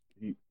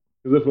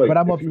because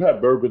if you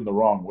have bourbon the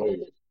wrong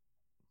way,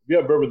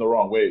 you'll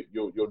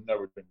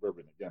never drink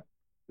bourbon again.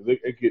 Because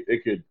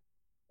it could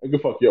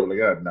fuck you up.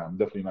 Like, nah, I'm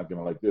definitely not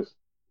gonna like this.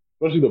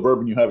 Especially the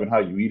bourbon you have and how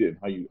you eat it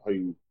and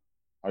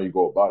how you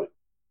go about it.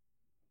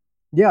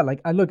 Yeah, like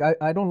I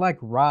don't like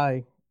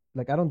rye.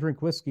 Like I don't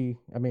drink whiskey.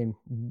 I mean,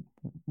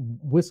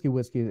 whiskey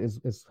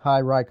is high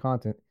rye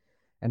content,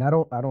 and I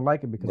don't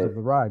like it because of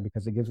the rye,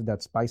 because it gives it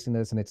that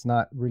spiciness and it's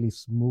not really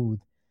smooth.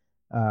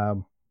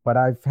 But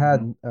I've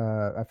had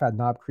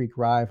Knob Creek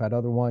rye. I've had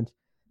other ones.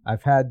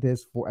 I've had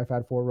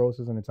Four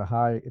Roses, and it's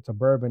a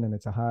bourbon and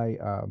it's a high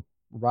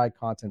rye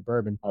content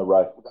bourbon.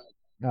 Rye.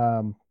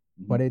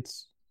 But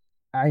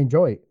I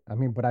enjoy it. I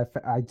mean, but I've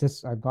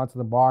gone to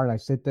the bar and I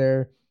sit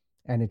there,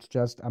 and it's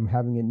just I'm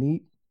having it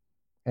neat,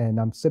 and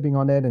I'm sipping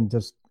on it and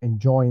just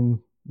enjoying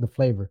the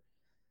flavor.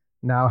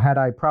 Now, had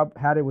I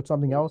had it with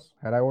something else,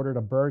 had I ordered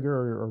a burger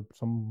or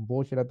some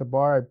bullshit at the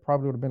bar, I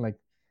probably would have been like,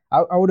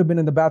 I would have been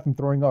in the bathroom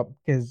throwing up,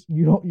 because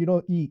you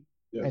don't eat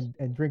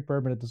and drink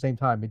bourbon at the same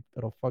time.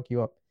 It'll fuck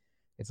you up.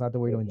 It's not the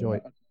way to enjoy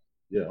it.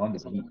 Yeah,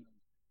 100%.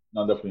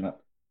 No, definitely not.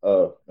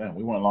 Man,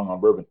 we went long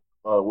on bourbon.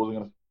 What was I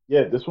gonna?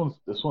 Yeah, this one's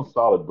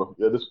solid, bro.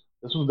 Yeah, this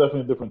one's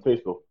definitely a different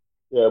taste though.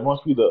 Yeah, it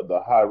must be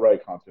the high rye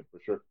content for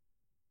sure.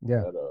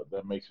 Yeah,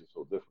 that makes it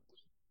so different.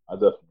 I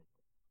definitely.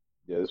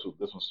 Yeah, this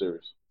one's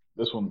serious.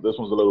 This one's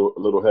a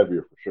little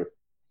heavier for sure.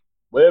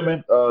 Well, yeah,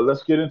 man.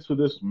 Let's get into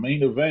this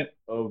main event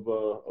of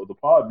the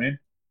pod, man.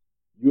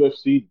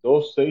 UFC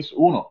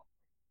 261.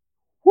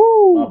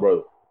 Woo! My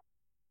brother.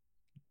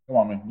 Come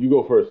on, man. You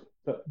go first.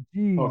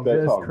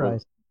 Jesus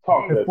Christ.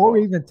 Before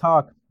we even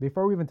talk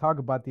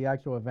about the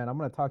actual event, I'm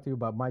going to talk to you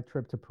about my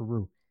trip to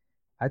Peru.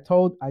 I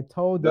told that's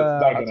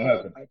not gonna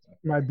happen.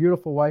 My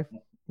beautiful wife,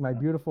 my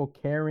beautiful,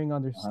 caring,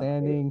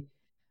 understanding,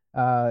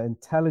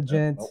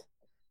 intelligent,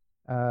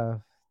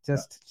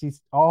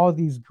 she's all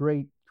these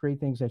great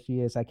things that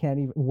she is. I can't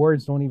even,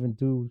 words don't even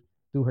do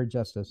her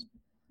justice.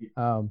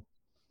 Real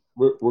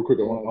quick,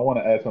 I want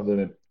to add something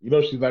in. You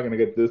know, she's not gonna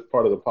get this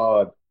part of the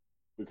pod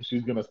because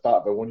she's gonna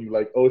stop. But when you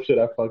like, oh shit,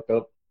 I fucked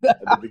up at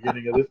the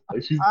beginning of this,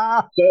 like she's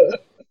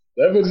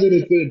 7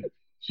 minutes in,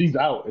 she's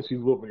out and she's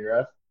whooping your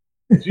ass.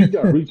 And she's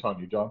got reach on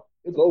you, John.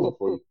 It's over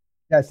for you.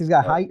 Yeah, she's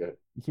got height. Okay.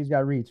 She's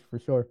got reach for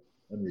sure.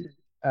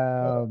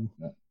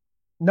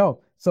 No,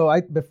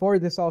 so before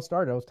this all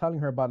started, I was telling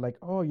her about like,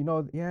 oh,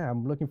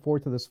 I'm looking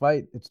forward to this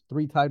fight. It's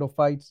 3 title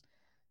fights.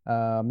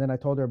 Then I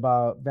told her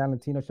about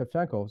Valentina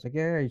Shevchenko. I was like,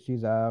 yeah,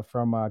 she's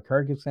from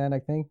Kyrgyzstan, I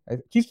think.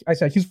 I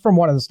said she's from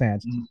one of the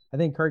stands. I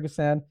think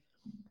Kyrgyzstan.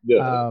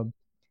 Yeah. Um,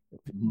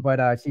 Mhm.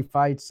 but she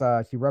fights.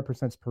 She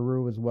represents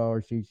Peru as well,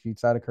 or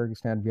she's out of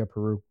Kyrgyzstan via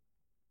Peru.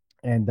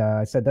 And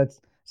I said that's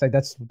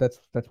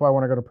why I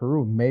want to go to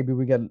Peru. Maybe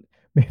we get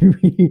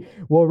maybe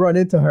we'll run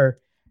into her.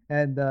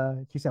 And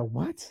she said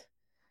what?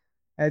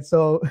 And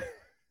so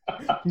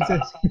she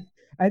said,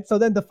 and so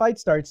then the fight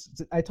starts.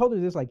 I told her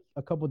this like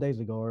a couple days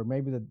ago, or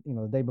maybe the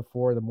day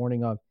before, the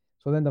morning of.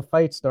 So then the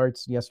fight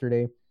starts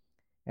yesterday,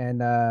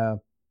 and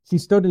she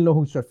still didn't know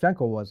who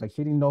Shevchenko was. Like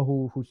she didn't know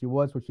who she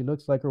was, what she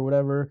looks like, or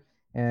whatever.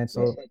 And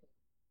so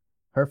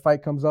her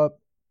fight comes up,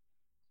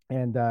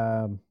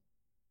 and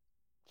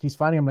she's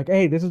fighting. I'm like,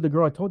 hey, this is the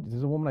girl I told you. This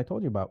is the woman I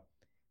told you about.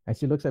 And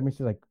she looks at me. She's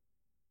like,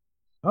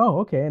 oh,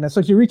 okay. And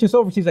so she reaches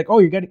over. She's like, oh,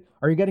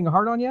 are you getting a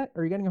hard on yet?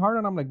 Are you getting a hard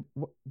on? I'm like,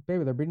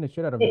 baby, they're beating the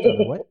shit out of each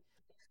other. What?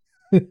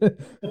 Yeah,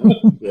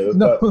 that's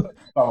No,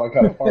 not my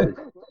kind of party.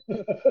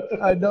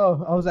 I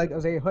know. I was like,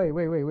 hey,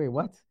 wait,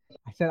 what?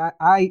 I said,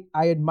 I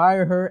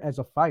admire her as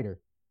a fighter,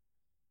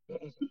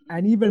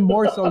 and even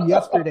more so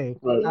yesterday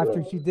Right, after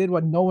right. she did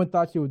what no one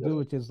thought she would Yes. do,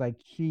 which is like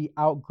she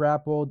out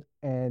grappled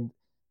and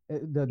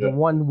the Yeah.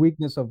 one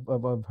weakness of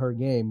her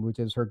game, which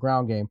is her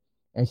ground game,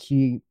 and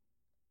she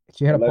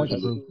had a point to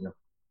Allegedly. prove. Yeah.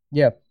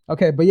 Yeah.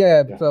 Okay, but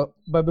yeah. Yeah. So,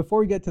 but before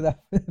we get to that,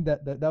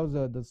 that was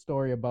the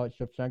story about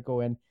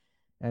Shevchenko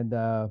and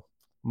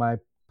my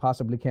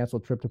possibly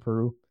canceled trip to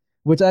Peru,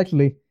 which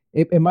actually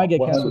it might get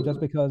canceled just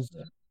 100%. because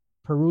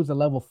Peru's a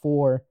level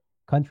 4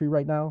 country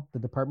right now. The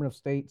Department of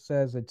State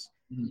says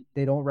Mhm.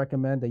 they don't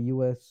recommend that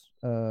U.S.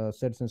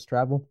 Citizens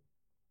travel.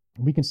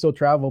 We can still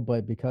travel,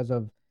 but because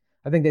of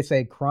I think they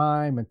say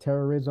crime and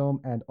terrorism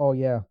and oh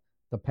yeah,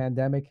 the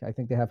pandemic. I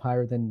think they have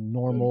higher than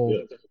normal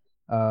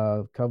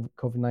Yeah.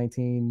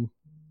 COVID-19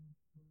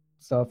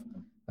 stuff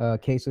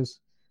cases.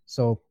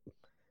 So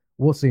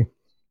we'll see.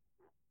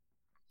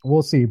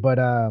 We'll see.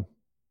 But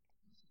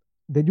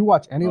did you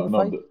watch any of No,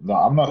 the no, fight? no.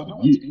 I'm not.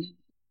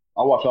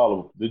 I watch all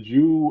of them. Did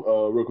you?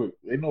 Real quick.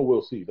 Ain't no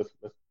We'll see.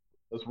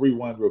 Let's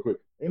rewind real quick.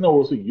 Ain't no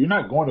We'll see. You're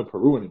not going to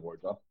Peru anymore,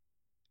 John.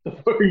 The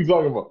fuck are you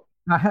talking about?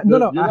 No,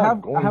 no, You're not I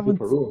going to haven't.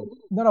 Peru.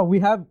 No, no, we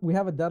have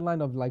a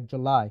deadline of like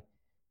July,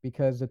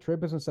 because the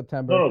trip is in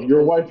September. No, no.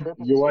 Your wife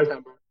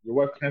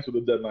canceled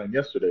the deadline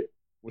yesterday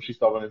when she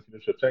saw Valentina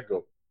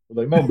Shevchenko. I was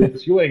like, no,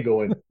 bitch, you ain't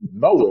going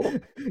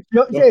nowhere.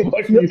 The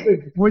fuck do you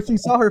think? When she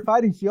saw her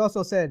fighting, she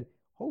also said,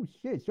 "Oh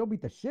shit, she'll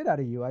beat the shit out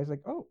of you." I was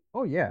like,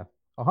 "Oh yeah,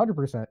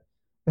 100%."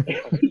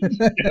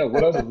 Yeah,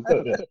 whatever.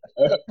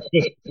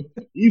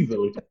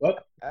 Easily.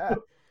 What?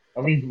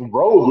 I mean,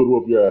 Rose would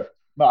whoop your ass.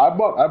 No,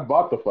 I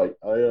bought the fight.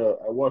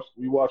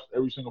 We watched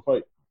every single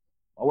fight.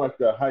 My wife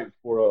got hyped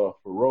for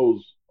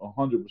Rose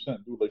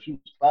 100%, dude. Like she was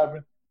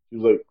clapping. She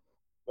was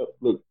like,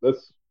 Look,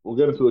 we'll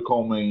get into the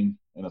co-main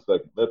in a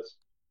second.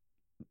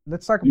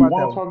 Let's talk Do you about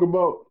want to that. talk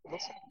about?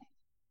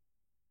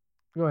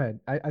 Go ahead.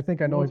 I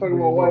think I You know want to talk where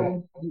you're about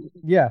going. Weidman?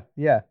 Yeah,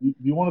 yeah. Do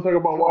you want to talk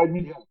about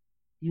Weidman?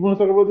 You want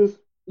to talk about this?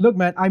 Look,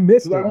 man, I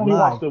missed Because I it only live.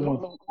 watched it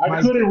once. My it I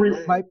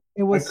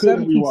was couldn't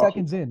 17 rewatch it.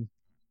 seconds in,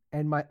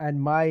 and my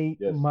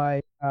Yes.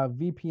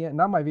 VPN,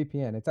 not my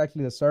VPN, it's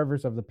actually the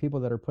servers of the people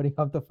that are putting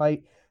up the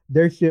fight.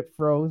 Their shit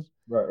froze,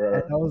 Right, and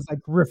right, I was like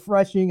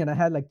refreshing, and I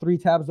had like 3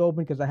 tabs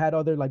open because I had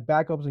other like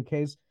backups in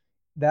case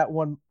that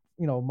one,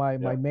 my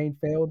yeah. main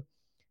failed.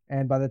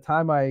 And by the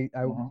time I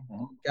Uh-huh,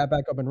 uh-huh. got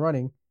back up and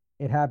running,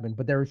 it happened.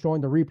 But they were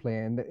showing the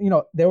replay, and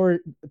they were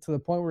to the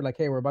point where like,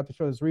 hey, we're about to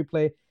show this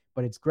replay,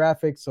 but it's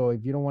graphic, so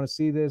if you don't want to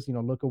see this,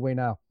 look away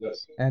now.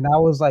 Yes. And I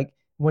was like,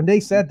 when they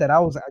said that,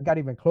 I got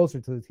even closer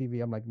to the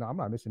TV. I'm like, no, I'm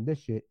not missing this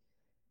shit,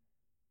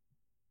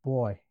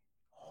 boy.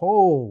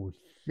 Oh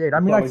shit! I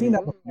You mean, felt I've like seen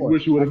that you before.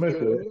 wish you would I've have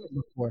seen missed it.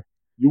 that before.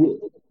 You would.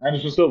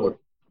 Anderson Silva.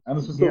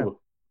 Anderson Yeah, Silva.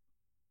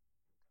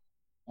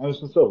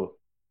 Anderson Silva.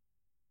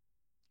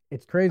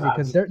 it's crazy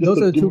because Just those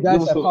to are the two give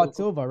guys us that a fought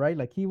Silva, right?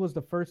 Like he was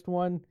the first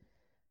one.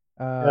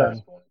 yes,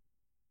 Um,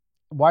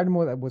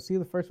 Weidman was he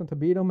the first one to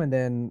beat him, and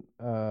then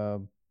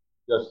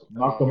yes.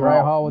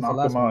 Uriah Hall was the Knocked him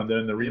last out, one. and then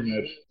in the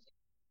rematch,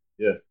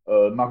 yeah,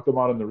 knocked him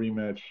out in the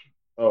rematch.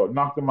 Oh,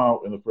 knocked him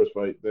out in the first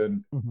fight.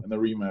 Then Mhm. in the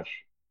rematch,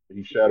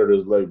 he shattered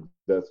his leg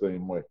that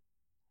same way.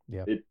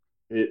 Yeah.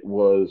 It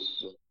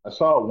was. I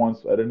saw it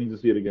once. I didn't need to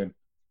see it again.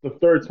 The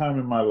third time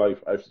in my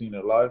life I've seen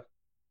it live.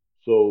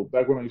 So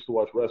back when I used to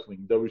watch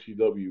wrestling,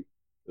 WCW,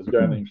 this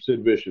guy named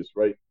Sid Vicious,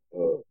 right?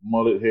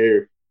 Mullet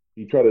hair.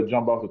 He tried to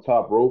jump off the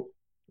top rope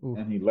Oof.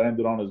 and he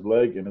landed on his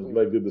leg, and his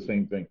leg did the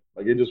same thing.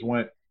 Like it just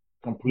went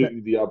That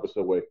completely the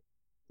opposite way.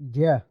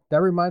 yeah,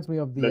 that reminds me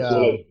of the Like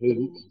so, like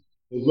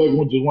his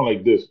leg just went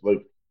like this.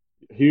 Like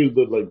here's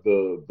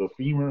the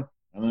femur,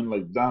 and then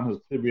like down his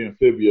tibia and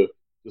fibia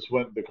just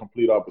went the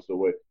complete opposite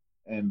way.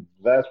 And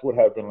that's what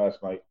happened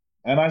last night.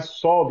 And I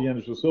saw the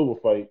Anderson Silva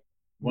fight me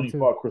when he too.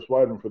 fought Chris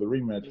Weidman for the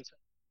rematch.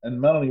 And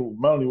Melanie,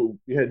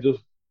 we had just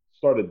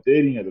started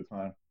dating at the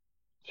time.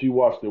 She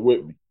watched it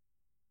with me.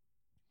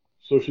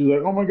 So she's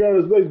like, "Oh my god,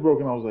 his leg's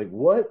broken." I was like,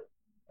 "What?"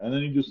 And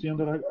then you just see him.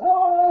 They're like,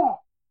 "Ah,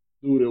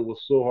 dude, it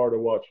was so hard to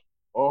watch."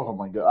 Oh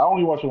my god, I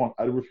only watched it once.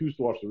 I refuse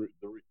to watch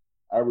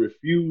I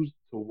refuse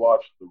to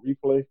watch the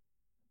replay.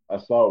 I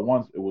saw it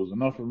once. It was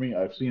enough for me.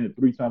 I've seen it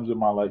 3 times in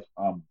my life.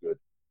 I'm good.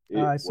 It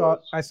was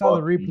I saw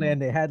the replay fucking.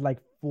 and they had like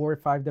 4 or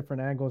 5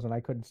 different angles and I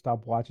couldn't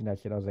stop watching that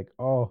shit. I was like,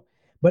 oh,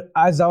 but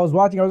as I was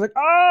watching, I was like,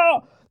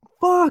 oh,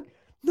 fuck,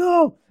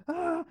 no,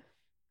 ah.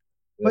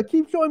 Yeah, But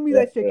keep showing me yeah,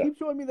 that shit. yeah, Keep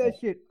showing me yeah. that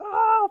shit.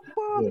 Oh,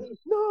 fuck, Yeah.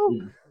 no.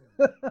 You,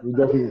 you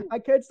definitely, I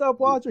can't stop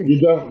watching. you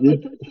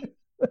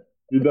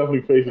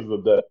definitely faces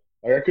of that.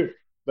 Like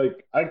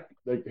I could,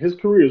 like his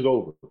career is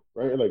over,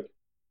 right? Like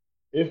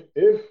if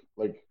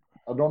like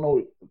I don't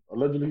know,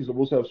 allegedly he's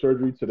supposed to have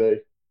surgery today.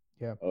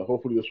 Yeah.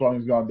 Hopefully the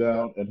swelling's gone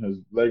down and his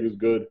leg is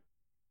good.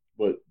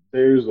 But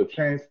there's a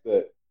chance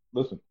that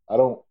listen, I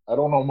don't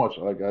know much.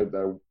 I don't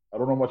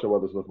know much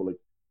about this stuff, but like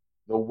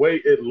the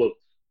way it looked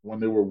when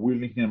they were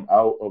wheeling him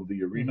out of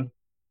the arena,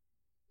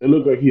 Hmm. it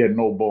looked like he had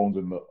no bones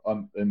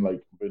in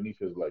like beneath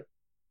his leg.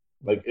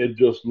 Yeah. Like it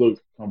just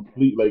looked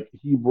complete. Like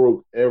he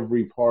broke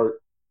every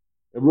part.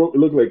 It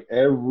looked like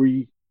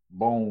every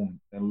bone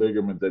and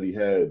ligament that he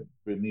had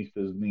beneath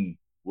his knee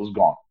was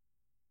gone.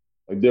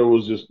 Like there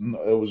was just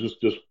it was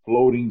just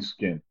floating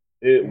skin.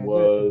 It Yeah, it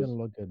was didn't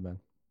look good, man.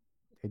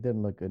 It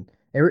didn't look good.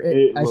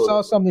 it I saw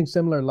looked something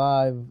similar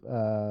live,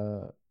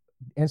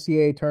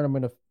 NCAA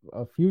tournament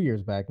a few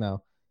years back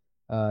now.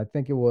 I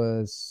think it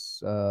was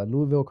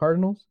Louisville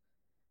Cardinals,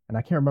 and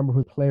I can't remember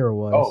who the player oh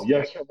was.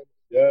 yes,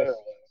 yes,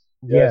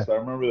 Yeah, yes, I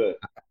remember that.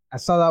 I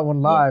saw that one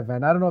Yeah. live,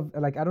 and I don't know,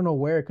 like I don't know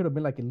where it could have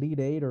been, like Elite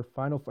Eight or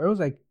Final Four. It was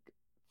like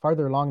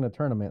farther along in the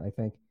tournament, I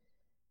think.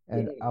 Yeah.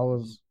 And I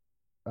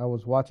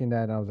was watching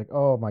that, and I was like,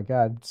 oh my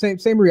god,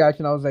 same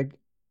reaction. I was like,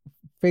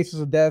 faces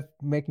of death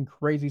making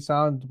crazy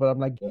sounds, but I'm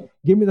like, Yeah.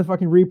 give me the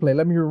fucking replay.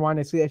 Let me rewind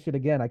and see that shit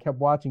again. I kept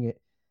watching it.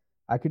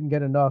 I couldn't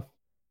get enough.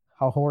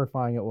 How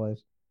horrifying it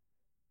was.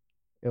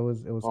 It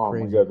was Oh my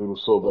crazy. God, it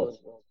was so bad.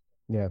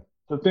 Yeah,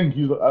 The thing,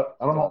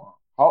 I don't know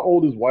how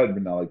old is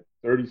Weidman now, like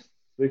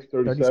 36,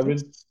 36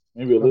 37,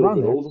 maybe a little around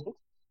bit there. older.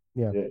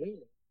 Yeah. Yeah,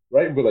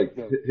 right. But like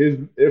his,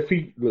 if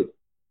he look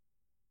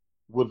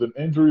with an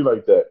injury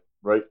like that,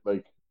 right?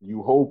 Like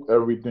you hope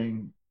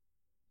everything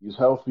he's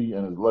healthy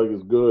and his leg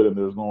is good and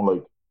there's no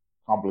like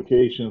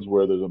complications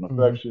where there's an Hmm.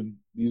 infection.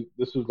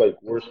 This is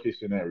like worst case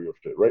scenario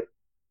shit, right?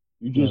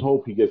 You Yeah. just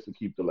hope he gets to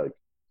keep the leg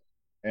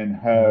and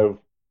Hmm. have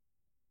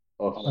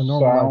a A normal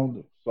life.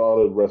 sound,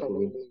 solid rest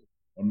of it,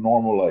 a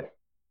normal life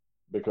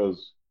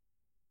because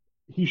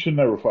he should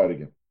never fight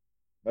again.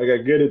 Like I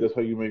get it, that's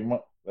how you make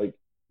money. Like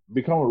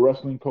become a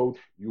wrestling coach.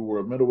 You were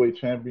a middleweight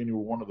champion. You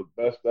were one of the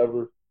best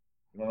ever.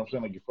 You know what I'm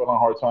saying? Like you fell on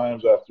hard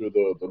times after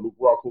the Luke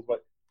Rockhold fight,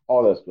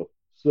 all that stuff.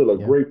 Still a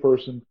Yeah. great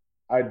person.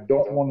 I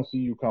don't want to see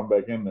you come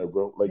back in there,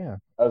 bro. Like Yeah.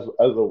 as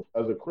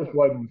a Chris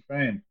Weidman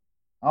fan,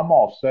 I'm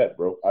all set,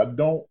 bro. I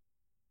don't.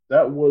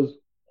 That was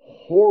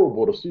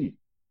horrible to see.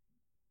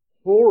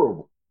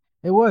 Horrible,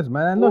 It was,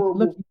 man. And look,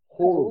 horrible,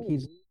 horrible.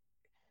 he's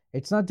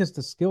it's not just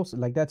the skill set,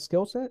 like that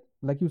skill set,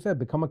 like you said,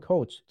 become a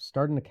coach,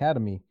 start an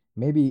academy.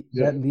 Maybe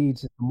Yeah, that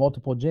leads to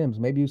multiple gyms.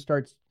 Maybe you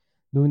start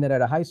doing that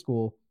at a high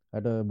school,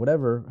 at a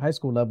whatever high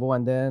school level,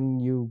 and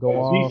then you go as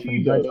off he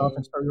and branch off does.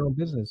 and start your own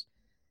business.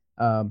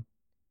 Um,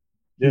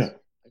 Yeah,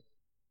 he's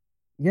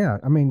Yeah,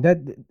 I mean that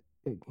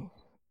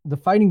the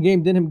fighting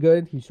game did him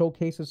good. He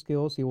showcased his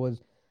skills. He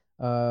was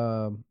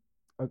um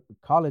a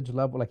college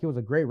level, like he was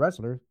a great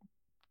wrestler.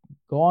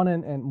 Go on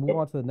and move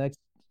on to the next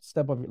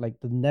step of like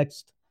the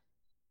next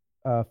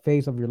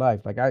phase of your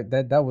life. Like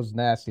that was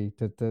nasty.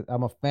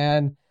 I'm a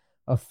fan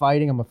of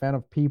fighting. I'm a fan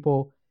of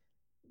people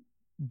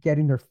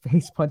getting their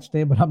face punched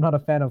in, but I'm not a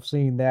fan of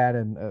seeing that.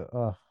 And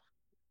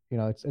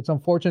it's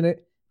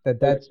unfortunate that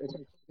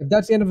if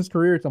that's the end of his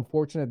career, it's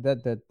unfortunate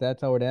that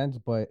that's how it ends.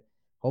 But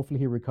hopefully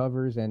he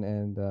recovers and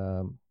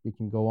he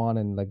can go on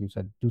and, like you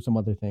said, do some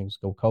other things,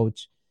 go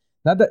coach.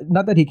 Not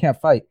that he can't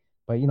fight,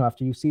 but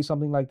after you see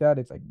something like that,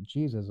 it's like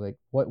Jesus, like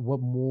what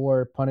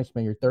more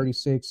punishment? You're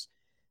 36,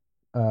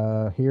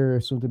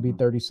 here soon to be mhm.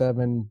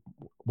 37.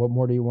 What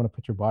more do you want to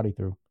put your body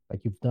through?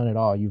 Like you've done it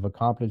all. You've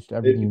accomplished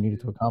everything you It,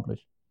 needed to accomplish.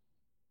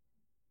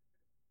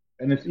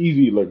 and it's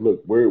easy. Like,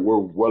 look, we're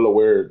well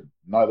aware.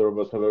 Neither of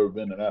us have ever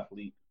been an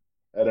athlete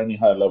at any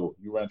high level.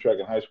 You ran track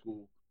in high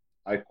school.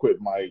 I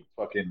quit my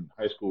fucking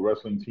high school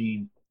wrestling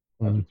team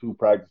after Mhm. 2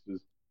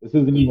 practices. This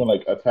isn't even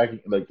like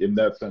attacking, like in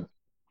that sense.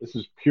 This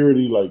is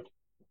purely like,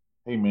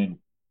 hey man,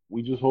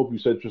 we just hope you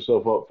set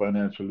yourself up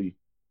financially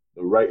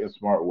the right and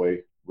smart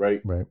way,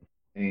 right? Right.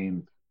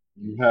 And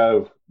you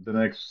have the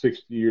next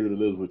 60 years to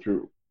live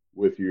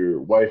with your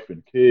wife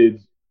and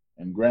kids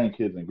and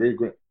grandkids and great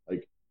grand.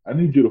 Like, I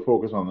need you to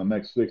focus on the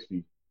next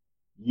 60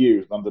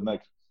 years, not the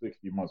next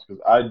 60 months,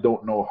 because I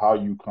don't know how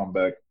you come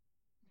back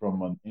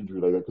from an injury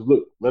like that. Because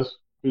look, let's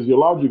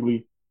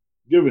physiologically,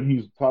 given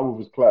he's top of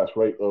his class,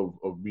 right,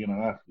 of being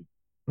an athlete,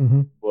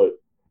 Hmm. but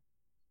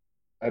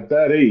at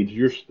that age,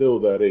 you're still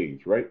that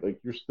age, right? Like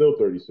you're still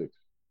 36.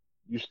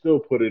 You still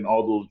put in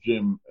all those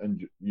gym and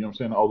you know what I'm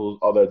saying,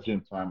 all that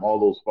gym time, all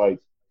those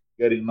fights,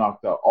 getting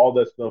knocked out, all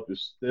that stuff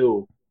is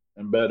still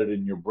embedded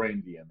in your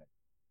brain DNA.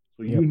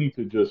 So you Yep. need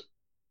to just,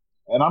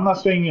 and I'm not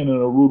saying it in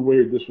a rude way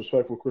or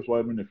disrespectful, Chris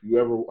Weidman. If you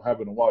ever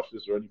happen to watch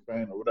this or any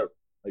fan or whatever,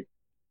 like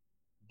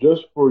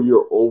just for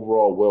your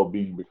overall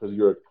well-being, because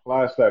you're a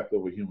class act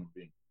of a human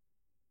being.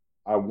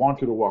 I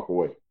want you to walk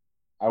away.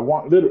 I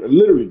want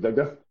literally like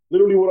that's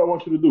literally what I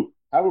want you to do.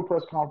 Have a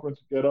press conference,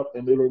 get up,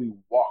 and literally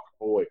walk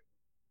away.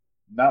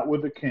 Not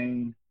with a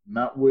cane,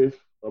 not with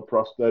a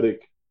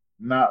prosthetic,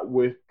 not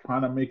with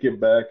trying to make it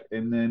back,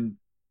 and then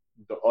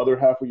the other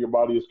half of your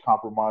body is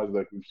compromised,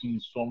 like we've seen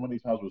so many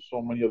times with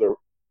so many other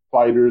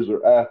fighters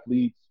or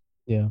athletes.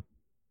 Yeah.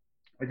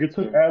 Like it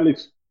took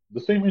Alex, the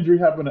same injury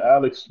happened to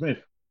Alex Smith,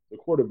 the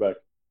quarterback,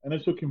 and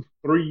it took him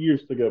 3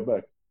 years to get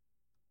back.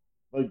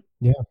 Like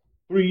Yeah.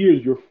 3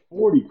 years, you're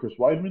 40, Chris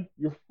Weidman.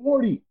 You're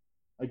 40.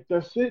 Like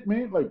that's it,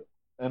 man. Like,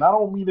 and I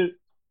don't mean it.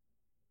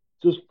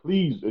 Just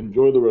please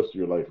enjoy the rest of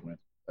your life, man.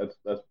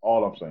 That's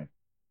all I'm saying.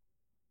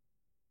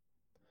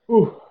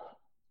 Whew.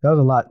 That was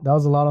a lot. That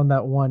was a lot on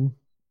that one.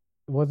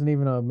 It wasn't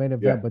even a main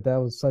event, Yeah. but that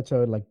was such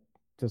a like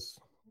just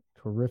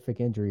horrific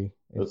injury.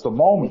 It's a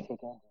moment.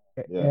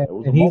 Yeah, it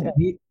was a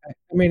moment.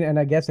 I mean, and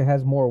I guess it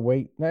has more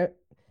weight.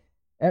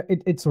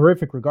 It's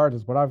horrific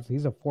regardless, but obviously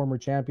he's a former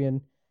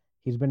champion.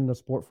 He's been in the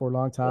sport for a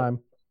long time.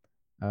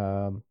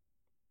 I'm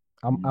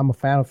a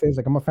fan of his.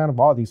 Like I'm a fan of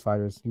all these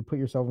fighters. You put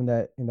yourself in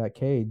that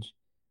cage,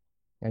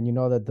 and you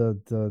know that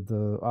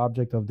the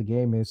object of the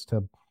game is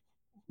to,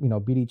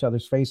 beat each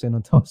other's face in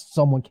until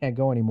someone can't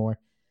go anymore.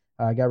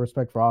 I got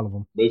respect for all of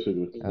them.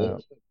 Basically,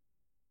 but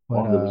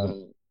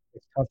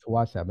it's tough to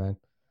watch that, man.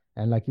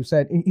 And like you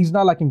said, he's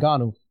not like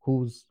Ngannou,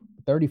 who's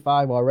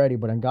 35 already,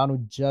 but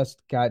Ngannou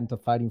just got into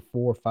fighting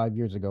 4 or 5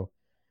 years ago.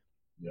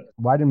 Yeah.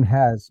 Weidman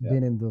has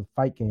been in the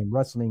fight game,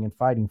 wrestling and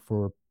fighting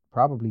for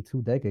probably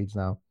 2 decades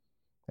now.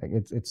 Like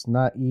it's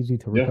not easy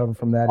to recover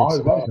from that.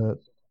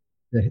 It's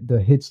the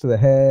hits to the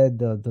head,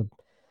 the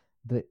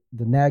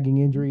nagging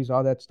injuries,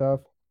 all that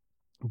stuff.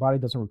 The body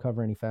doesn't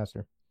recover any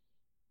faster.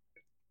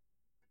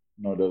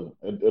 No, it doesn't.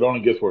 It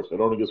only gets worse. It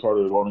only gets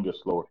harder. It only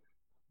gets slower.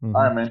 Mm-hmm.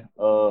 All right, man.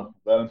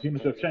 Valentina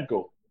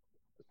Shevchenko.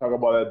 Let's talk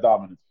about that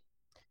dominance.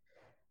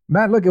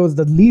 Man, look, it was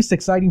the least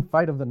exciting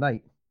fight of the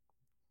night,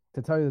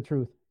 to tell you the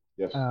truth.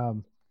 Yes.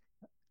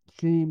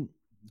 She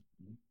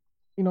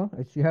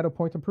had a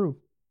point to prove.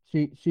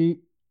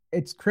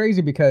 It's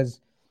crazy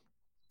because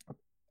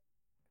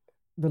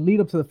the lead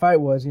up to the fight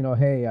was,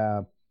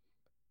 hey,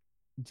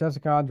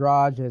 Jessica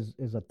Andrade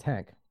is a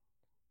tank,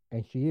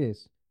 and she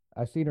is.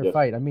 I've seen her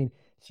fight. I mean,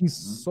 she's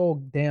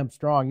so damn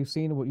strong. You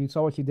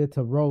saw what she did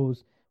to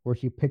Rose, where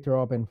she picked her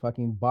up and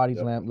fucking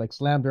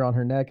slammed her on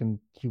her neck, and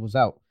she was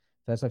out.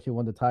 That's how she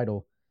won the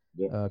title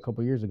a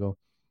couple years ago.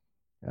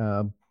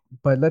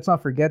 But let's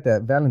not forget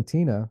that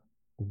Valentina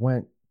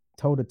went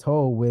toe to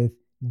toe with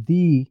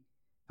the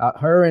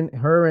other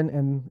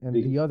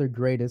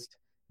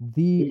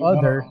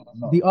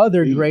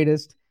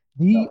greatest,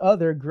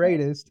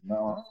 greatest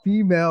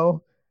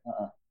female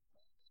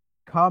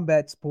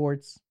combat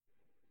sports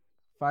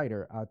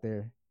fighter out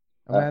there,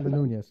 Amanda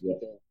Nunes. Yeah,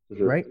 for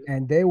sure. Right?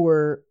 And they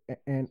were,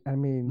 and I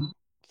mean,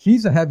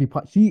 she's a heavy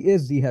punch. She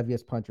is the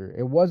heaviest puncher.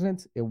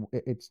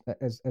 It's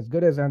as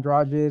good as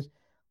Andrade is,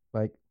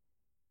 like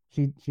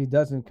she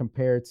doesn't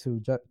compare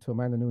to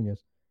Amanda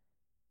Nunes.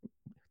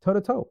 Toe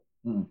to toe.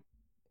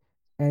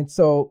 And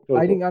so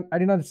I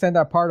didn't understand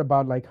that part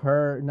about like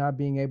her not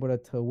being able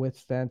to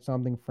withstand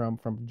something from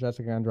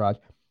Jessica Andrade.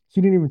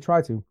 She didn't even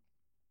try to.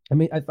 I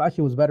mean, I thought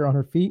she was better on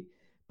her feet,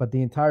 but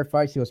the entire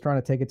fight she was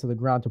trying to take it to the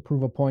ground to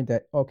prove a point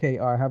that, okay,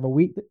 I have a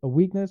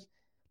weakness.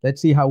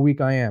 Let's see how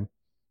weak I am.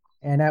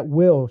 And at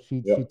will,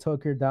 she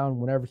took her down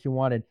whenever she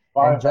wanted.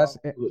 Five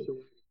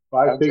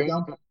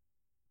takedowns?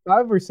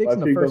 5 or 6 in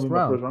the first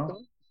round.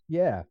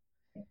 Yeah.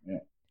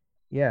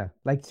 Yeah,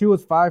 like she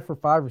was 5 for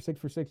 5 or 6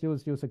 for 6. She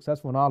was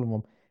successful in all of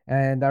them.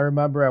 And I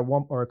remember at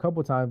one or a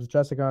couple of times,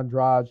 Jessica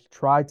Andrade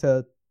tried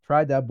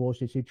that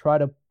bullshit. She tried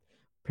to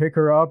pick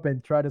her up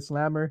and try to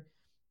slam her.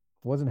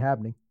 Wasn't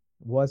happening.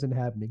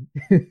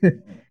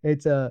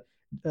 It's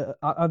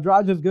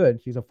Andrade is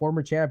good. She's a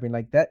former champion.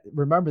 Like that.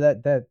 Remember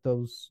that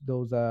those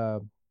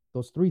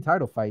 3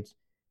 title fights,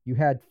 you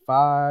had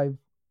 5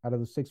 out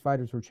of the 6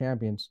 fighters were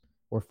champions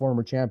or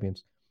former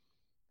champions.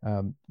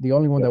 The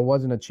only one that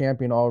wasn't a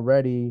champion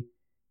already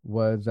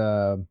was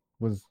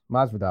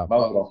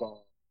Masvidal.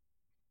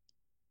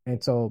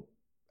 And so,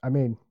 I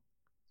mean,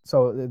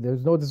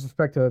 there's no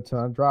disrespect to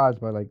Andrade,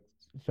 but like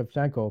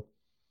Shevchenko,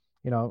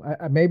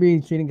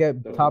 maybe she didn't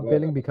get top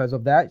billing because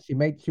of that.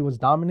 She was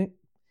dominant,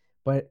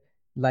 but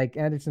like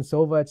Anderson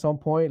Silva at some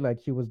point, like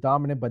she was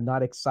dominant but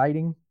not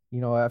exciting.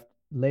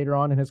 Later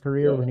on in his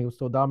career when he was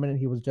still dominant,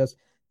 he was just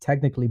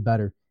technically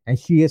better, and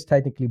she is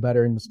technically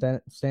better in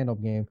the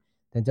stand-up game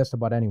than just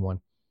about anyone.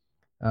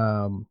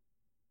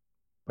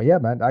 But yeah,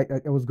 man,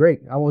 it was great.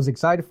 I was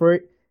excited for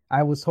it.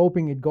 I was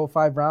hoping it'd go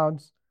 5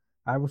 rounds.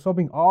 I was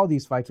hoping all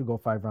these fights would go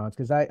 5 rounds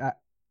because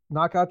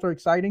knockouts are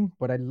exciting,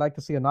 but I'd like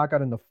to see a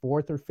knockout in the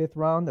 4th or 5th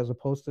round as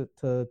opposed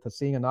to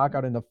seeing a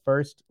knockout in the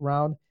first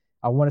round.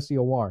 I want to see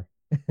a war.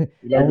 I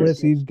want to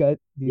see these guys.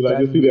 You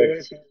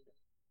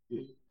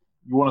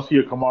want to see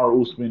a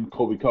Kamaru Usman,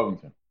 Kobe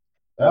Covington.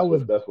 That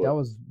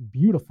was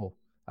beautiful.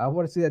 I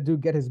want to see that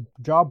dude get his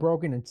jaw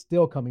broken and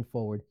still coming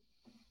forward.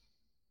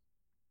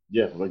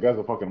 Yeah, like that's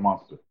a fucking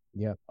monster.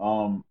 Yeah.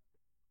 Um,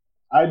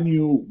 I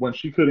knew when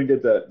she couldn't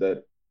get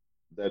that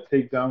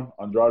takedown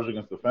on Andrade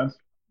against the fence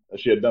that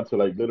she had done to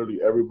like literally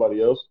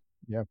everybody else.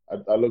 Yeah.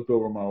 I looked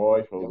over at my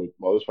wife. I was like,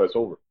 "Well, this fight's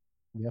over.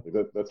 Yeah.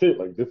 Like that's it.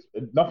 Like this,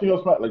 nothing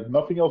else matters. Like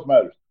nothing else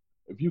matters.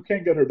 If you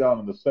can't get her down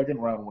in the second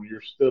round when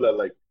you're still at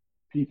like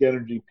peak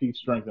energy, peak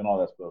strength, and all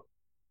that stuff,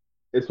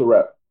 it's a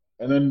wrap.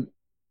 And then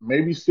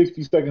maybe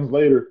 60 seconds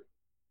later,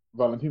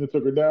 Valentina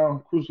took her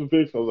down,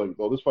 crucifix. I was like,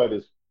 "Oh, this fight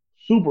is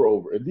super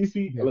over." And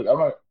DC, Yeah. like, I'm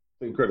not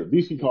taking credit.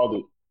 DC called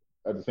it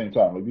at the same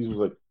time. Like, DC was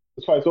like,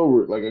 "This fight's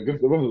over." Like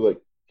against the rest, was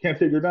like, "Can't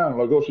take her down."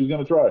 Like, "Oh, she's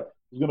gonna try.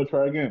 She's gonna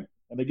try again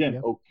and again."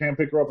 Yeah. Oh, can't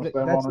pick her up and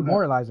slam her That's on her neck.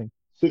 demoralizing.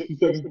 60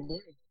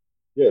 seconds.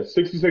 Yeah,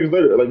 60 seconds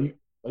later, like you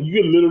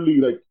can literally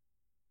like.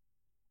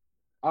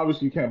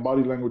 Obviously, you can't.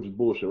 Body language is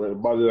bullshit, right?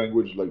 Body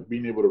language, like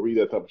being able to read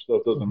that type of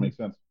stuff, doesn't Hmm. make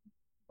sense.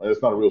 Right?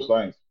 It's not a real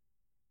science.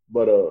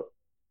 But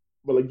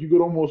but like you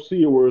could almost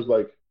see it where it's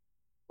like,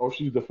 oh,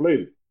 she's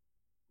deflated.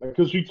 Like,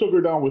 because she took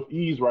her down with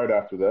ease right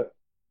after that.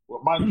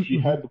 Well, mind you, she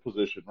Hmm. had the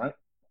position, right?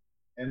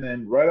 And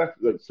then right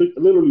after, like,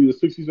 literally the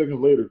 60 seconds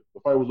later, the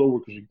fight was over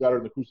because she got her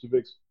in the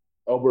crucifix.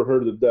 Albert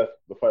heard the death.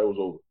 The fight was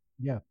over.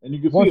 Yeah. And you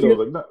could see it. I was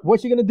like, nah,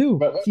 What's she gonna do?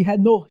 but, She had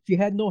no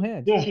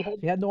hands. yeah, She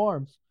had no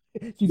arms.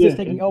 She's yeah, just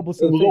taking and elbows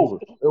to it the was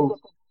face. over. It was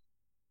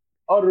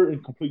utter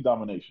and complete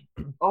domination.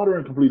 Utter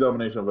and complete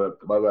domination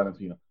by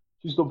Valentina.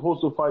 She's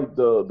supposed to fight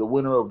the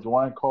winner of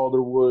Joanne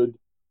Calderwood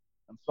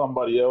and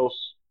somebody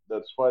else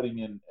that's fighting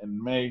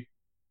in May.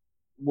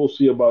 We'll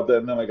see about that.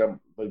 And then like I'm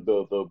like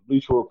the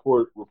Bleacher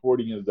Report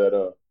reporting is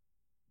that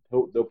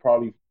they'll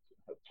probably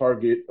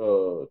target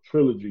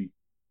trilogy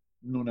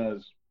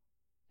Nunes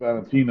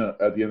Valentina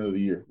at the end of the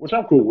year, which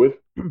I'm cool with.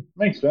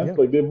 Makes sense. Yeah.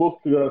 Like they both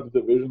figured out the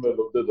division.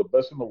 They're the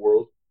best in the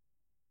world.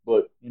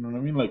 But you know what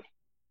I mean? Like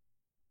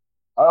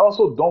I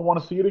also don't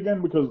want to see it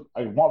again because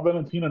I want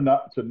Valentina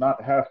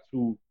not have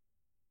to.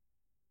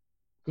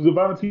 Because if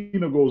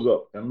Valentina goes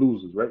up and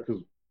loses, right?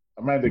 Because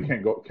Amanda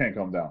can't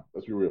come down.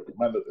 Let's be real.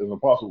 Amanda it's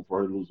impossible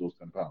for her to lose those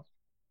 10 pounds.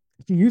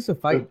 She used to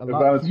fight a If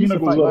lot. She used Valentina to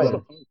goes fight lighter.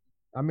 up,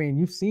 I mean,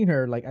 you've seen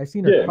her. Like I've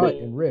seen her yeah, cut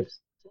and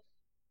ribs.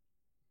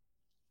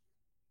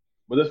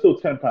 but that's still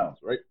 10 pounds,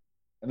 right?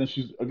 And then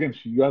she's again,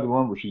 you have to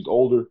remember she's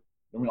older.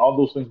 I mean, all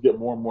those things get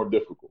more and more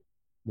difficult.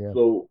 Yeah.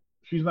 So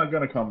she's not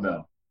gonna come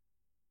down.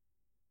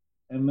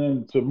 And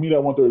then to meet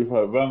at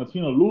 135,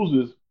 Valentina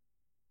loses.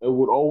 It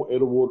would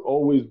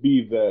always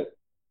be that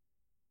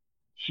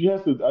she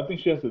has to. I think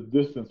she has to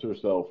distance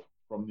herself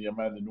from the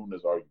Amanda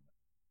Nunes argument.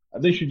 I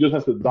think she just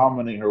has to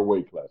dominate her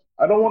weight class.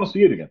 I don't want to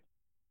see it again.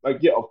 Like,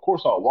 yeah, of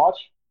course I'll watch.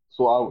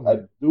 So I Yeah.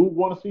 do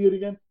want to see it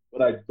again,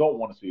 but I don't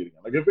want to see it again.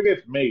 Like if it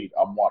gets made,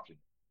 I'm watching.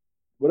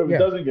 But if it Yeah.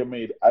 doesn't get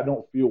made, I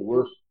don't feel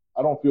worse.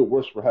 I don't feel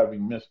worse for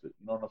having missed it.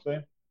 You know what I'm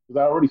saying? Because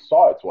I already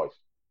saw it twice.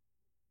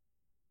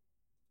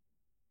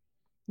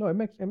 No, it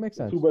makes The two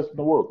sense. best in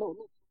the world.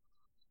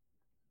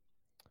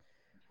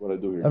 That's what I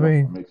do here, I John.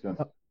 It mean, makes sense.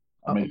 I,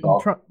 I make I'm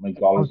trying. make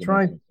I'm dollars that make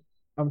trying. sense.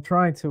 I'm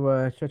trying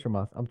to shut your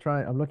mouth.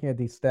 I'm looking at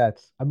these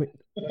stats. I mean,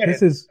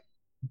 this is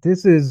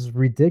this is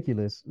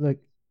ridiculous. Like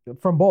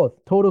from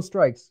both total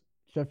strikes,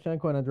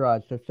 Shevchenko and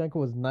Andrade. Shevchenko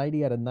was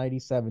 90 out of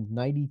 97,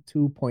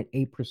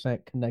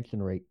 92.8%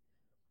 connection rate.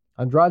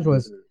 Andrade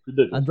was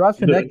Ridiculous. Andrade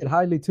connected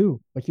highly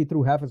too, but she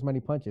threw half as many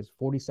punches,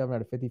 47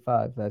 out of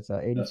 55. That's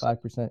Yes.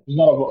 85%. She's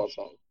not a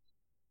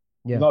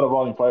Yeah. she's not a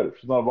volume fighter.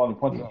 She's not a volume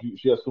puncher.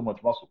 She has too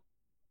much muscle.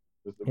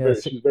 Yeah.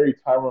 She's very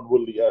Tyron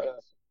Woodley-esque.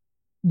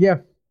 Yeah.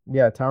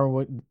 Yeah. Tyron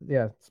Wood.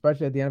 Yeah.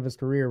 Especially at the end of his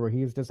career where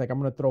he was just like, I'm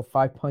going to throw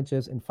 5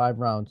 punches in 5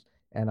 rounds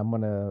and I'm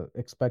going to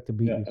expect to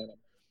beat Yeah, you.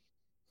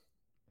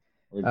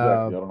 exactly.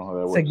 I don't know how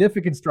that works.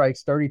 Significant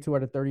strikes, 32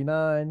 out of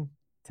 39,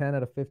 10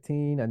 out of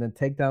 15. And then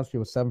takedowns, she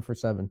was 7 for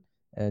 7.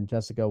 And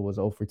Jessica was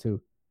 0 for 2.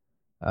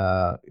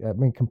 I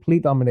mean,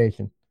 complete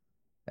domination.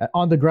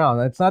 On the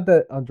ground. It's not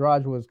that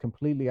Andrade was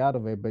completely out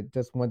of it, but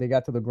just when they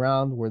got to the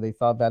ground where they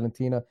thought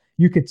Valentina,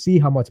 you could see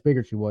how much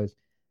bigger she was.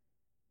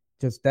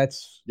 Just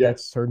that's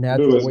her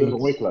natural weight.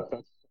 Weight class.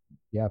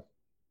 Yeah.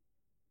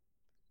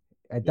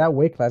 At that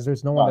weight class,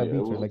 there's no one that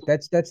beats her. Like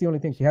that's the only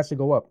thing. She has to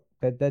go up.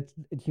 That's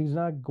she's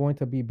not going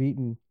to be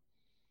beaten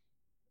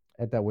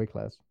at that weight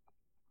class.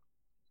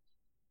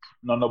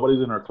 No,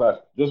 nobody's in her class.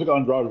 Jessica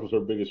Andrade was her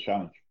biggest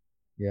challenge.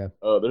 Yeah.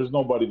 There's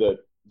nobody that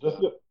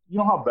Jessica. You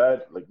know how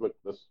bad like look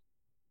this.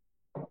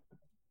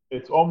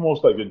 It's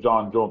almost like the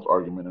John Jones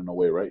argument in a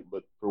way, right?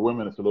 But for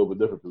women, it's a little bit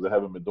different because they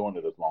haven't been doing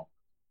it as long.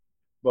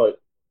 But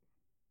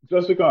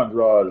Jessica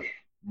Andrade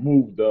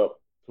moved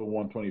up to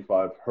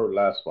 125 her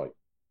last fight,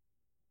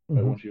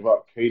 right? When she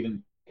fought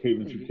Caitlin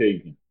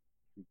Chukagian,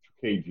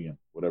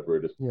 whatever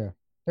it is. Yeah.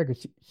 Yeah,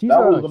 because she's That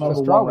was the a number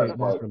one strawweight ranked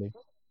fighter. naturally.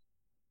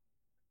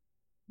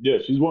 Yeah,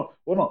 she's one.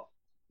 Well, no,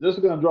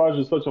 Jessica Andrade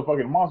is such a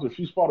fucking monster.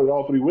 She's fought at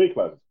all three weight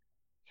classes.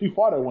 She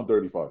fought at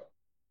 135.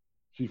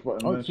 She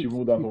fought, and then she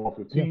moved down to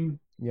 115.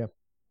 Yeah.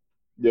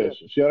 Yeah,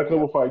 she had a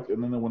couple fights,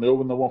 and then when they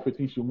opened the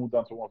 115, she moved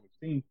down to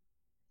 115.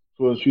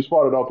 So she's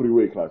fought at all three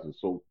weight classes.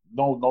 So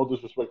no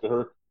disrespect to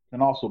her,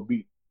 can also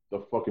beat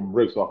the fucking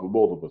brakes off of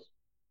both of us.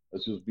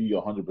 Let's just be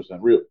 100%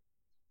 real.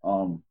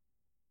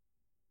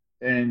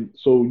 And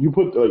so you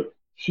put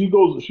she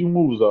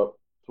moves up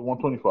to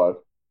 125,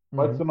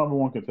 fights the number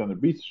one contender,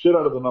 beats the shit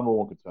out of the number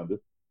one contender,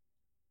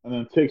 and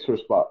then takes her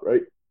spot.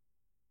 Right.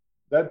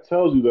 That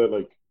tells you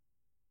that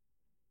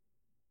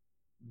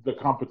the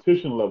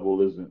competition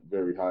level isn't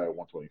very high at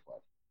 125.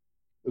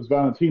 It's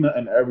Valentina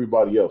and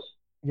everybody else.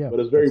 Yeah, but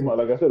it's very much,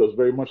 like I said, it was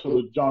very much so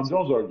the John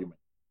Jones argument,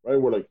 right?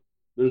 Where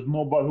there's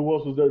nobody who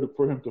else is there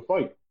for him to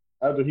fight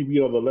after he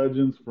beat all the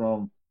legends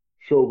from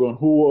Shogun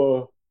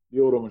Rua,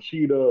 Lyoto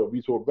Machida,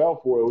 Vitor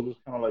Belfort. It was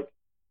just kind of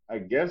I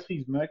guess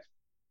he's next.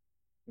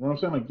 You know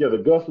what I'm saying? Yeah, the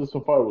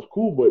Gustafsson fight was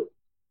cool, but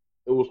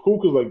it was cool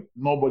because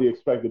nobody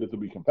expected it to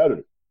be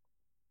competitive.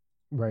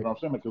 Right. You know what I'm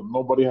saying? Because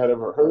nobody had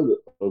ever heard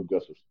of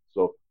Gustafsson,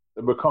 so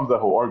it becomes that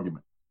whole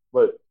argument.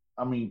 But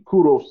I mean,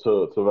 kudos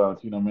to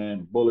Valentina,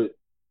 man. Bullet,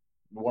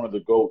 one of the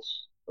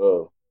GOATs.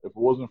 If it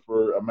wasn't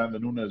for Amanda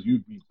Nunes,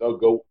 you'd be the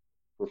GOAT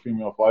for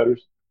female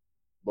fighters.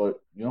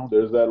 But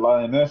there's that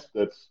lioness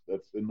that's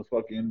in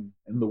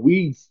the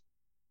weeds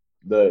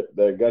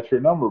that got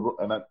your number,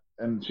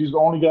 and she's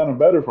only gotten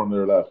better from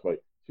their last fight.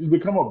 She's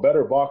become a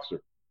better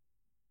boxer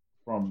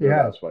from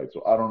their last fight.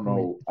 So I don't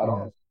know. I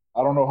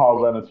don't know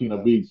how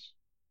Valentina beats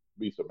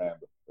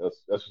Amanda.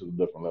 That's just a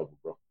different level,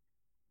 bro.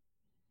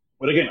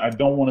 But again, I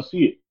don't want to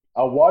see it.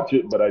 I'll watch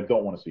it, but I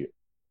don't want to see it.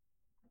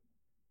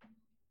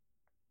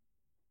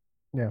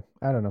 Yeah,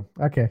 I don't know.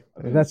 Okay,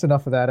 that's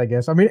enough of that, I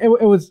guess. I mean, it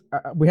was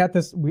we had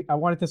this. I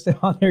wanted to stay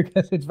on there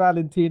because it's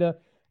Valentina.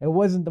 It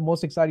wasn't the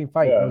most exciting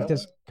fight. It was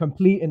just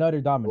complete and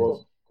utter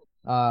dominance.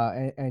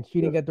 And she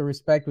didn't get the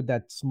respect with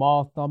that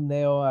small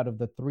thumbnail out of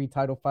the 3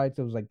 title fights.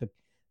 It was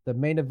the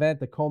main event,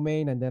 the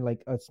co-main, and then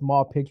a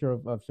small picture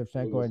of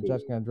Shevchenko and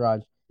Jessica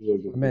Andrade.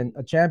 I mean,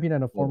 a champion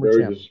and a former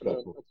champion.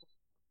 Disrespectful.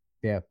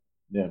 Yeah,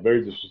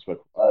 very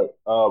disrespectful. All right,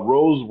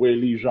 Rose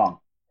Weili Zhang.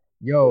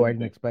 Yo, I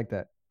didn't expect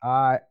that.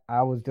 I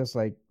was just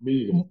like,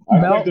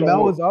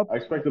 Mel was up. I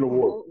expected a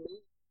war.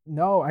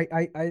 No,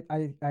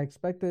 I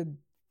expected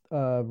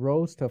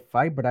Rose to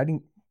fight, but I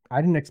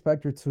didn't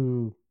expect her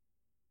to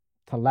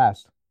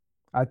last.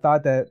 I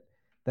thought that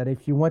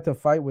if you went to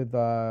fight with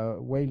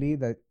Weili,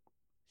 that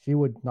she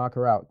would knock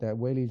her out. That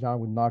Weili Zhang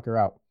would knock her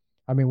out.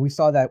 I mean, we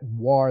saw that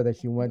war that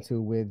she went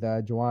to with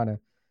Joanna,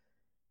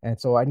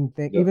 and so I didn't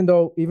think even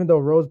though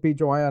Rose beat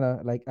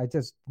Joanna, I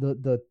just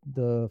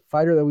the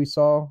fighter that we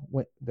saw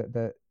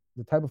the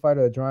type of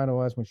fighter that Joanna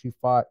was when she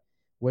fought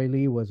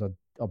Weili was a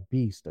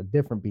beast, a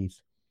different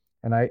beast.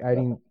 And I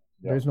didn't,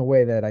 there's no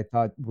way that I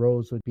thought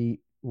Rose would beat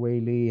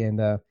Weili.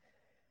 And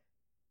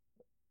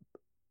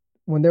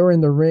when they were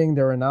in the ring,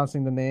 they were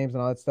announcing the names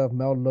and all that stuff.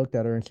 Mel looked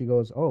at her and she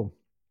goes, "Oh,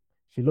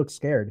 she looks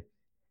scared."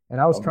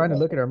 And I was trying to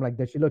look at her. I'm like,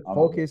 does she look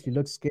focused? She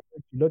looked scared.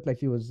 She looked like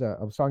she was,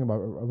 I was talking about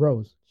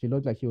Rose. She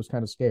looked like she was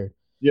kind of scared.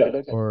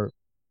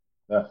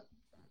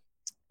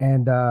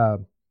 And,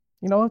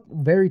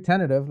 very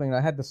tentative.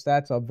 I had the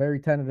stats up. Very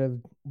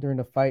tentative during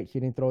the fight. She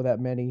didn't throw that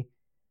many.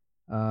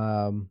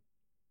 If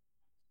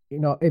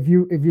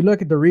you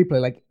look at the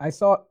replay, I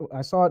saw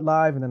it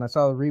live, and then I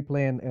saw the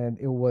replay, and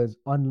it was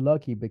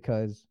unlucky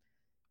because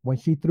when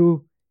she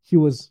threw,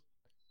 Weili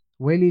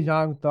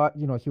Zhang thought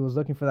she was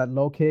looking for that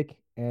low kick,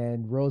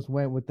 and Rose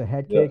went with the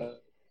head kick,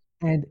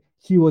 and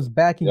she was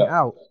backing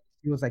out.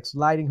 She was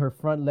sliding her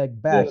front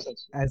leg back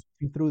as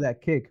she threw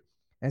that kick,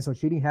 and so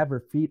she didn't have her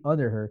feet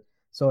under her.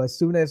 So as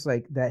soon as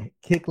that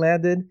kick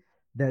landed,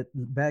 that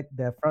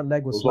front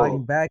leg was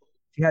sliding back.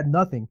 She had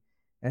nothing,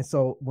 and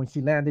so when she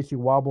landed, she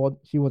wobbled.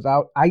 She was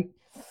out. I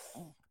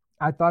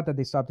thought that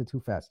they stopped it too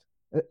fast.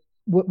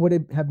 Would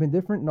it have been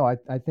different? No,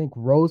 I think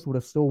Rose would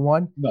have still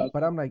won. No.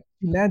 But I'm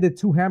she landed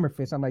 2 hammer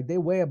fists. I'm they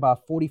weigh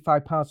about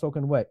 45 pounds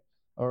soaking wet,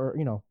 or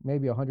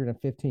maybe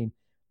 115.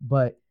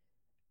 But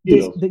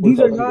these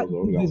are not.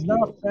 It's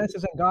not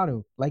Francis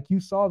Ngannou. You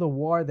saw the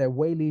war that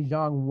Weili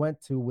Zhang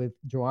went to with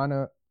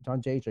Joanna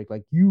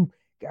Jędrzejczyk. You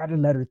gotta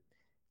let her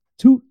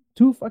two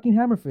fucking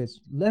hammer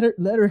fists. Let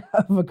her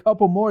have a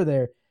couple more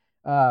there,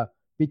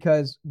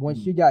 because when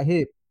she got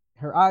hit,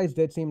 her eyes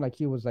did seem like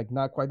she was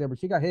not quite there, but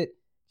she got hit.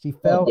 She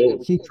fell.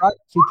 She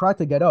tried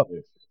to get up.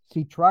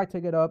 She tried to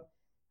get up.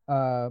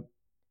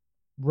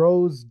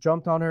 Rose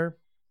jumped on her,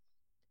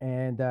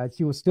 and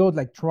she was still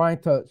trying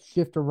to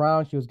shift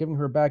around. She was giving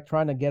her back,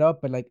 trying to get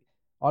up, but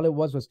all it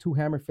was 2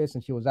 hammer fists,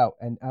 and she was out.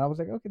 And I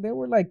was okay, they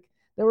were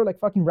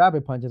fucking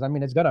rabbit punches. I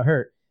mean, it's gonna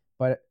hurt,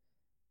 but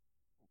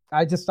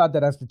I just thought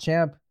that as the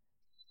champ,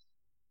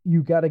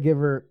 you got to give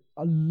her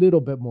a little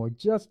bit more,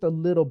 just a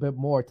little bit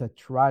more to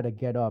try to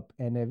get up.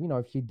 And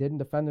if she didn't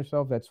defend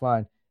herself, that's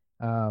fine.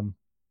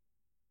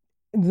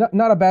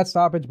 Not a bad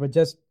stoppage, but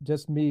just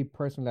me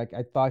personally,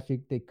 I thought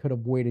they could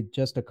have waited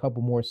just a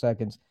couple more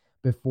seconds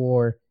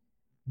before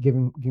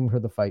giving her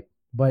the fight.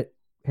 But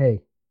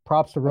hey,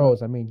 props to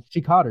Rose. I mean, she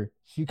caught her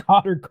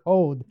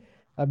cold.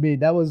 I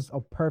mean, that was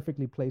a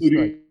perfectly placed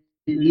strike.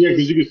 Yeah,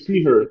 because you could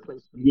see her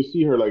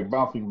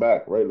bouncing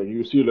back, right?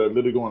 You see her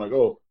literally going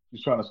oh,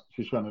 she's trying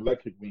to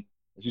leg kick me,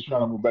 and she's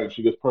trying to move back.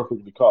 She gets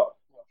perfectly caught.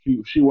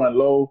 She went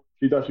low.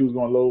 She thought she was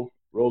going low.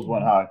 Rose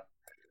went high,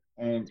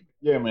 and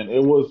yeah, man,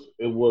 it was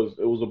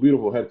a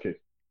beautiful head kick.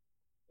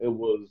 It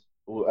was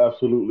was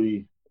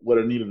absolutely what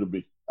it needed to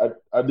be.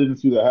 I didn't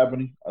see that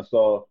happening. I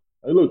saw,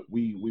 hey, look,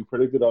 we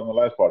predicted on the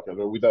last podcast,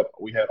 or we thought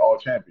we had all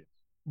champions,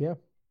 Yeah.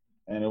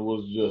 and it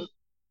was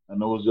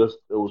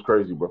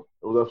crazy, bro.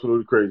 It was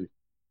absolutely crazy.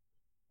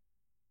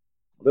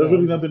 There's Yeah.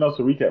 really nothing else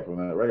to recap from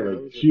that, right?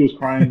 Like she was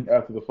crying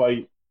after the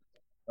fight,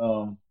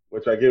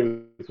 which I gave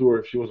it to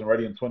her. She wasn't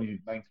ready in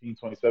 2019,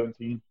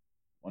 2017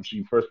 when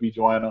she first beat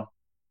Joanna.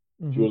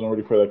 She Hmm. wasn't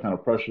ready for that kind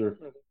of pressure.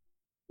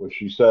 Where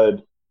she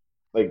said,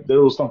 like,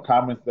 there was some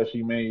comments that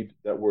she made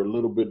that were a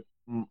little bit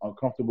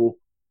uncomfortable,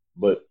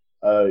 but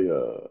I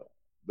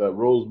that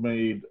Rose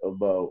made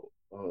about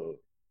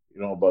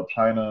about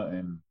China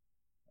and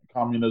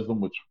communism,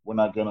 which we're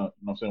not gonna,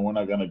 I'm saying, we're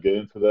not gonna get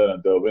into that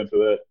and delve into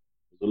that.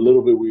 It's a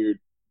little bit weird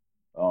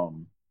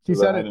She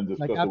because I said it hadn't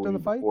like discussed it after with the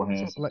you fight,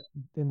 beforehand. like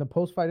in the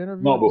post-fight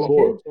interview No, with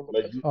before,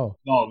 Cage. like, Oh,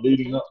 no,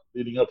 leading up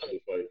to the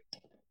fight.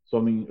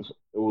 Something,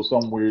 it was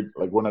some weird.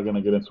 Like, we're not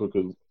gonna get into it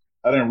because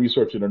I didn't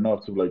research it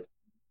enough to like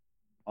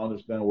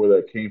understand where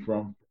that came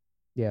from.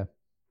 yeah.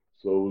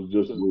 So it was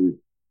just weird.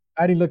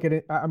 I didn't look at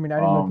it. I mean, I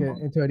didn't look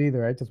Um, into it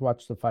either. I just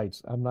watched the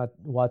fights. I'm not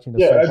watching the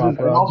yeah, I soap just, and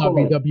opera also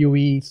like,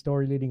 WWE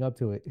story leading up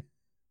to it.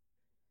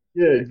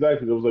 yeah,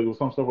 exactly. There was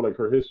some stuff with like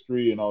her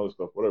history and all this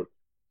stuff, whatever.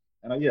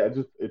 And yeah,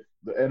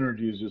 the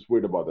energy is just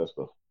weird about that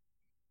stuff.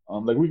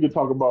 Like we could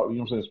talk about, you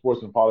know what I'm saying,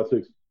 sports and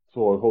politics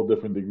to a whole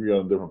different degree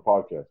on a different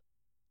podcast.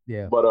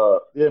 Yeah.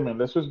 But yeah, man,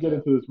 let's just get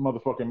into this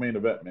motherfucking main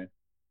event, man.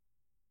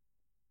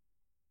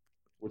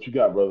 What you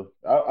got, brother?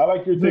 I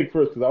like your Look, take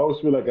first because I always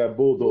feel like I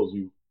bulldoze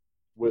you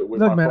with look,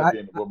 my man.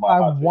 fucking with my I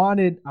hot takes.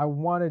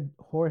 wanted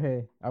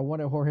Jorge. I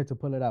wanted Jorge to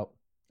pull it out.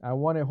 I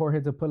wanted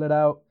Jorge to pull it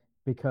out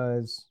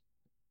because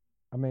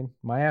I mean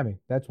Miami.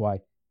 That's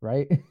why,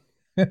 right?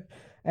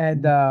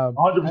 and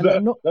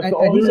 100%. no, That's the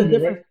and only he's a reason, right?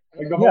 different.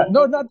 Like the Yeah, whole.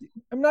 no, not.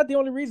 I'm not the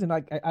only reason.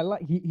 Like I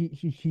like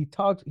he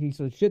talks. He's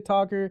a shit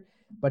talker,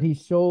 but he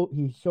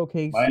showcased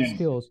his Miami.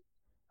 skills.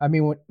 I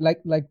mean,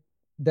 like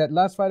that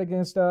last fight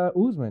against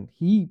Usman,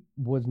 he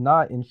was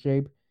not in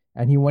shape,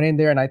 and he went in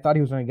there, and I thought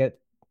he was going to get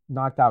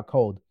knocked out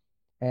cold,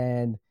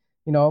 and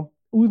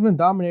Usman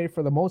dominated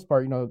for the most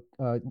part.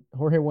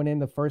 Jorge went in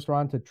the first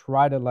round to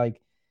try to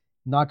like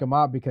knock him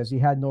out because he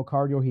had no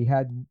cardio, he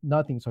had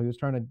nothing, so he was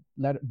trying to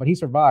let it, but he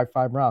survived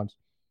 5 rounds,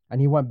 and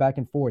he went back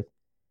and forth.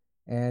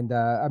 And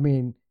I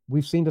mean,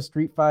 we've seen the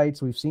street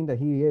fights. We've seen that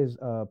he is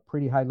a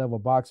pretty high level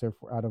boxer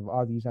out of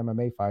all these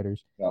MMA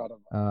fighters, Yeah,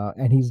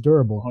 and he's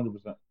durable.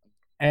 100%.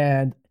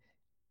 And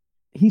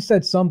he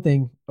said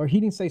something, or he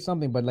didn't say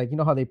something, but like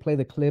how they play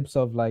the clips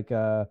of like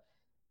the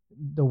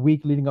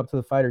week leading up to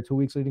the fight or 2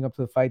 weeks leading up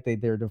to the fight,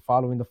 they're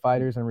following the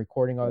fighters and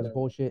recording all this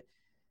bullshit.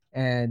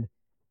 And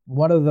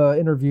one of the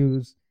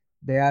interviews,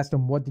 they asked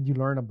him, "What did you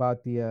learn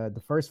about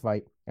the first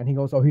fight?" And he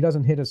goes, "Oh, he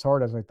doesn't hit as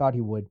hard as I thought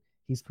he would.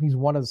 He's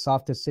one of the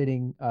softest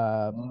sitting."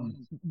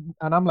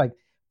 And I'm like,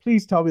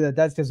 please tell me that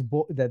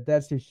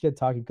that's just shit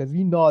talking because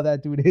that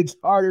dude hits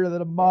harder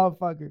than a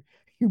motherfucker.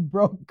 You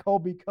broke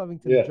Kobe coming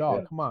to the Yeah, jaw.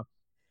 yeah, Come on.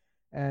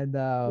 And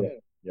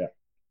yeah.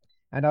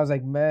 and I was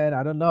like, man,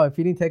 I don't know if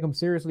he didn't take him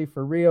seriously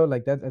for real.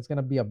 Like it's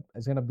gonna be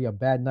a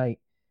bad night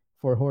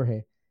for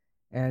Jorge.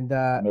 And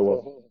And it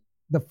was.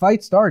 the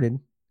fight started,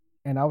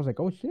 and I was like,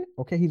 oh shit,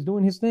 okay, he's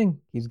doing his thing.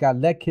 He's got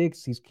leg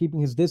kicks. He's keeping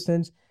his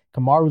distance.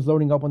 Kamaru's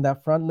loading up on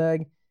that front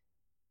leg.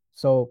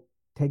 So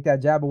take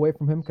that jab away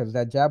from him because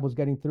that jab was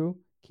getting through.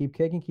 Keep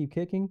kicking, keep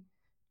kicking.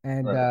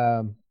 And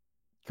Right.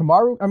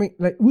 Kamaru, I mean,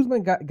 like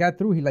Usman got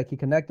through. He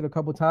connected a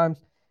couple times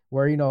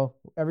where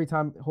every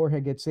time Jorge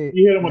gets it,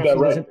 He hit him with that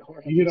he right. doesn't.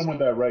 He hit him with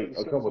that right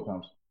a couple of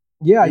times.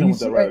 Yeah, He hit him you with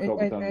that see, right a couple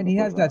of times in and the he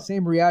first has that round.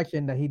 same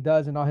reaction that he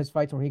does in all his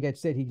fights when he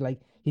gets hit.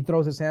 He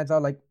throws his hands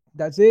out like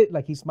that's it,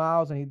 like he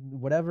smiles and he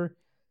whatever.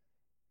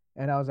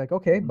 And I was like,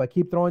 okay, Mhm. but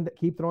keep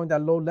throwing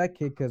that low leg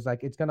kick because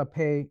like it's gonna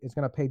pay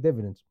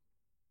dividends.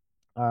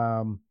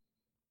 Um,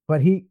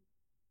 but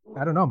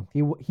I don't know,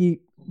 he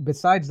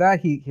besides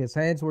that his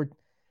hands were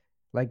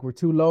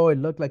too low. It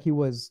looked like he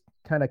was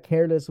kind of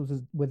careless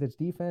with his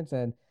defense,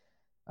 and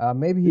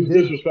maybe He was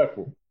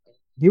disrespectful.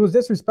 he was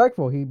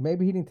disrespectful.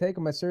 Maybe he didn't take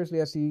him as seriously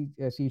as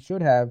he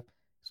should have,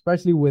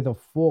 especially with a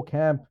full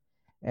camp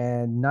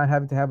and not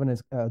having to have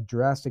a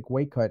drastic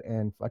weight cut.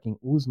 And fucking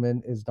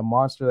Usman is the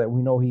monster that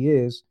we know he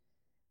is.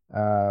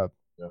 Uh,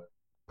 Yeah,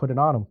 put it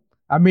on him.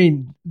 I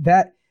mean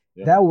yeah.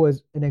 that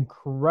was an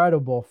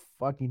incredible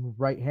fucking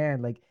right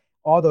hand. Like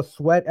all the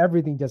sweat,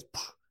 everything just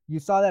you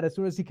saw that as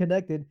soon as he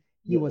connected,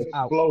 he The was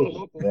out.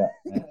 explosion. Yeah,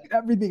 yeah,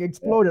 Everything yeah.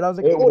 exploded. I was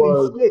like, It holy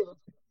was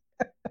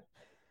shit.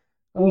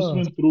 Oh,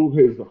 Usman threw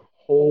his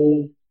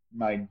whole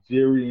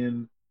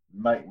Nigerian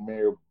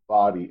nightmare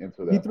body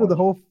into he that threw the punch.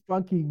 whole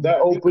fucking That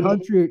opening,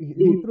 country. He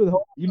dude. threw the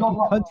whole You know fucking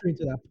how country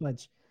into that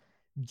punch.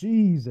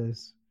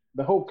 Jesus.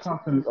 the whole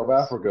continent of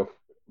Africa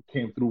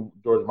came through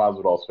George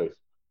Masvidal's face.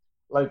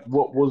 Like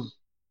what was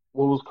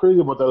crazy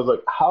about that is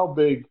like how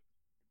big.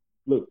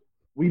 Look,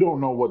 we don't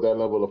know what that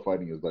level of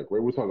fighting is like,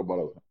 right? We talk about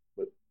it,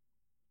 but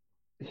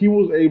he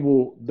was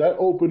able. That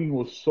opening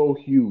was so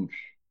huge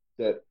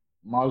that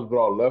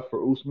Masvidal left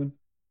for Usman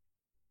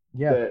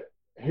Yeah. that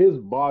his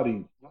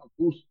body,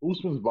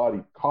 Usman's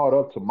body caught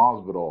up to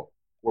Masvidal,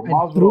 where And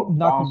Masvidal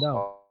knocked him bounced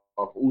down.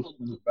 off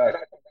Usman's back.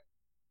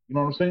 You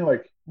know what I'm saying?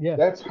 Like Yeah.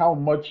 that's how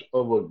much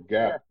of a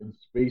gap in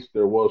space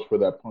there was for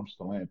that punch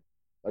to land.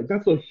 Like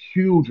that's a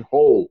huge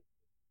hole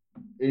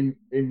in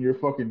your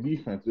fucking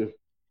defense. If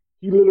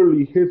he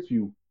literally hits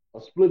you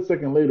a split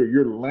second later,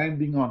 you're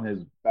landing on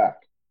his back.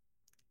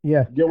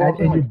 Yeah. You get what I'm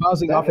saying? And you're Like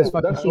bouncing off his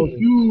fucking that's a shoulder.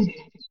 huge,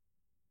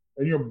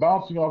 and you're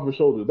bouncing off his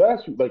shoulder.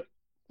 That's like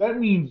that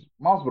means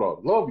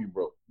Masvidal, love you,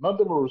 bro.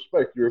 Nothing but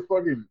respect. You're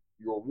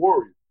a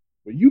warrior,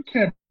 but you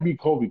can't beat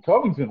Kobe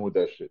Covington with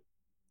that shit.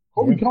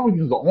 Kobe Yeah.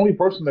 Covington is the only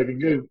person that can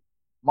give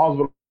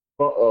Masvidal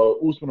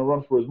Usman a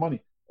run for his money,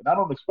 and I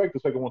don't expect the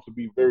second one to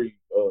be very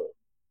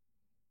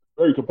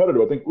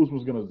competitive. I think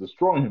Usman's going to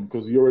destroy him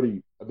because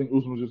I think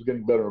Usman's just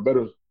getting better and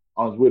better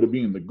on his way to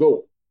being the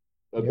GOAT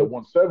at the Yep.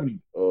 170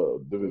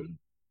 division.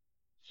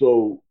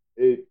 So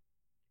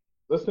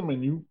listen,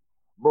 man,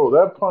 bro,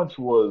 that punch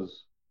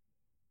was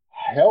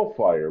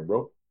hellfire,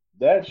 bro.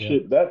 That Yeah.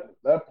 shit,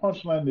 that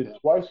punch landed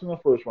twice in the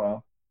first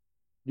round.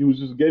 He was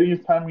just getting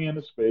his timing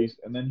into space,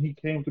 and then he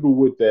came through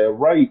with that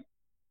right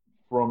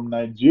from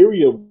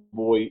Nigeria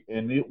boy,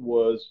 and it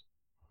was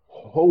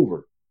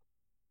over.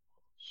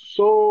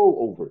 So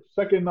over.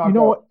 Second You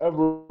know what? knockout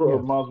ever Yeah.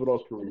 of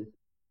Masvidal's career.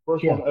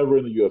 First Yeah. one ever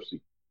in the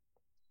UFC.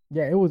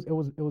 Yeah, it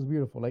was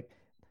beautiful. Like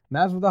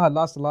Masvidal had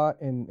lost a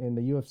lot in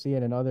the UFC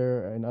and in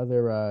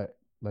other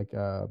like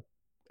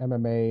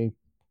MMA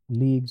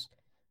leagues Yeah,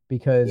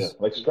 because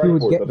like he Strike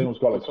would Force. get I think it was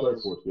called like Strike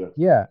Force. Yeah.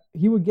 yeah,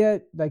 he would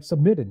get like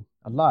submitted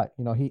a lot.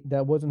 You know,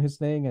 that wasn't his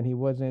thing, and he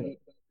wasn't.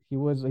 He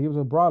was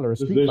a brawler, a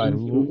street fighter.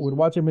 Decisions. We would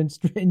watch him in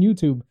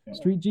YouTube,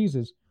 Street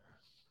Jesus.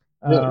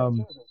 Yeah.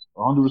 Um,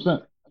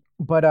 100%.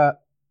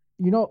 but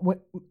you know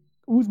when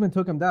Usman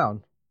took him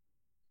down,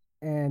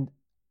 and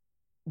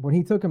when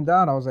he took him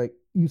down, I was like,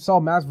 you saw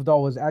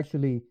Masvidal was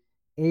actually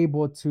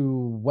able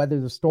to weather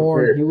the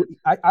storm. Prepared.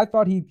 I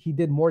thought he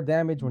did more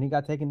damage when he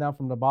got taken down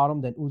from the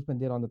bottom than Usman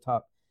did on the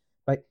top.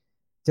 Like,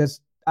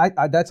 just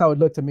I that's how it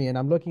looked to me. And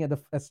I'm looking at the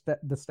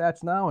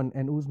stats now,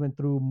 and Usman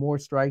threw more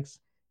strikes.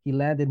 He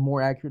landed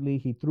more accurately.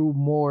 He threw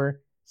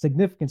more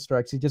significant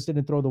strikes. He just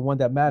didn't throw the one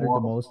that mattered the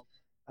most.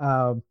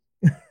 Um,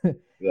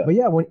 Yeah. But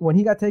yeah, when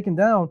he got taken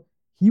down,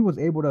 he was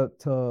able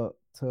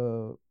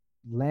to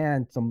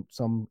land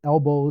some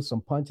elbows,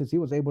 some punches. He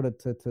was able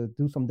to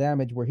do some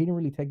damage where he didn't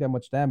really take that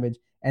much damage,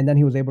 and then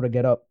he was able to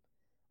get up.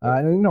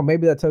 And, you know,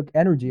 maybe that took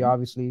energy,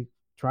 obviously,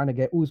 trying to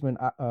get Usman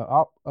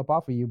up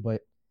off of you,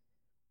 but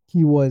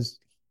he was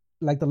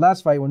like the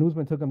last fight when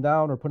Usman took him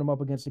down or put him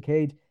up against the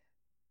cage.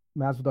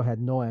 Masvidal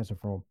had no answer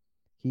for him.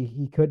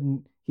 He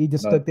couldn't. He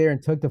just No. stood there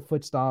and took the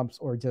foot stomps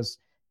or just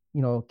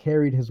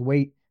carried his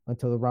weight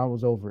until the round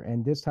was over.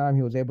 And this time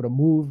he was able to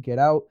move, get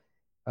out,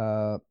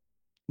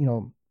 you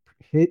know,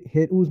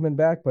 hit Usman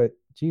back. But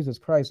Jesus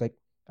Christ, like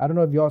I don't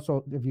know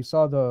if you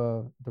saw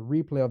the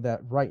replay of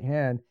that right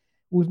hand,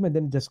 Usman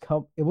didn't just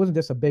come. It wasn't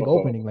just a big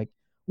opening. Like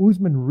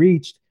Usman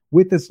reached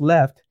with his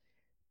left,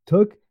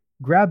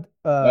 grabbed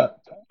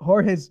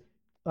Jorge's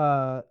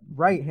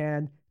right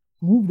hand,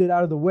 moved it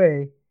out of the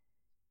way,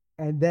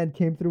 and then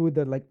came through with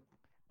the like.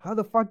 How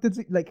the fuck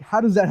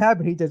how does that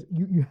happen? He just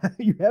you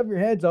have your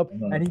hands up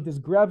and he just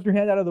grabs your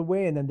hand out of the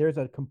way and then there's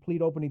a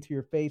complete opening to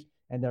your face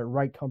and that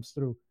right comes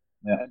through.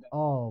 Yeah.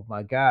 Oh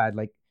my God.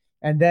 Like,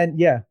 and then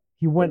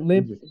he went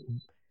limp.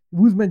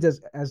 Usman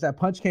just as that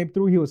punch came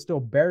through, he was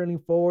still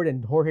barreling forward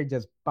and Jorge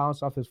just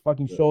bounced off his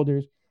fucking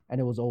shoulders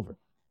and it was over.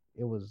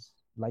 It was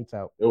lights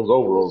out. It was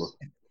over.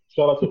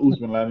 Shout out to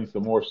Usman landing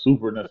some more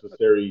super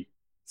necessary.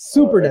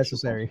 For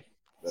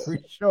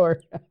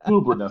sure.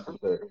 Super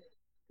necessary.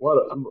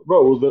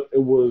 Bro,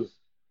 it was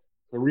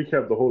to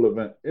recap the whole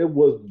event. It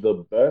was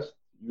the best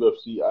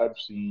UFC I've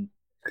seen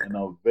in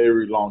a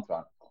very long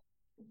time.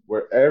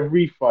 Where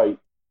every fight,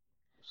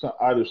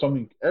 every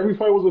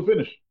fight was a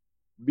finish,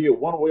 be it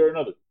one way or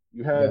another.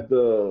 You had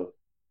the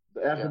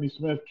Anthony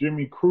Smith,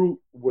 Jimmy Crute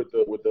with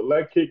the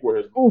leg kick where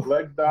his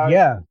leg died.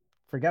 Yeah,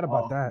 forget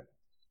about that.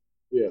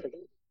 Yeah,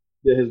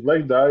 his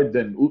leg died.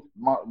 Then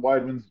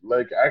Weidman's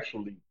leg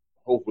actually,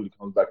 hopefully,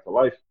 comes back to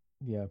life.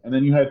 Yeah. And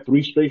then you had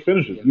 3 straight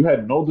finishes. You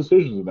had no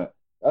decisions in that.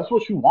 That's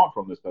what you want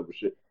from this type of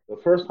shit. The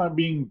first time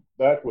being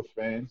back with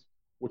fans,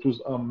 which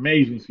was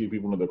amazing to see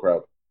people in the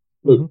crowd.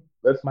 Look,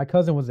 my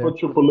cousin was there.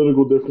 Put your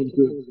political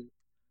differences.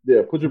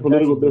 Yeah, put your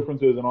political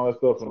differences and all that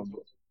stuff.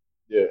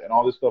 And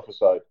all this stuff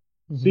aside.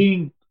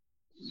 Seeing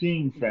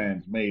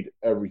fans made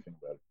everything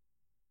better.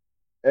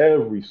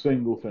 Every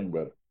single thing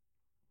better.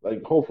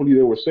 Like, hopefully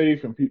they were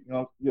safe and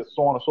people,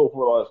 so on and so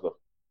forth, all that stuff.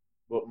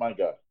 But my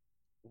God.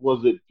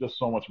 Was it just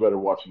so much better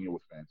watching it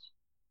with fans?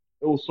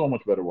 It was so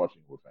much better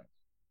watching it with fans.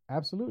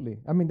 Absolutely.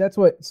 I mean, that's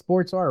what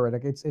sports are, right?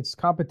 Like it's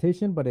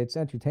competition, but it's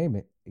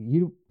entertainment.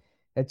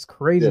 It's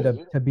crazy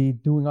to be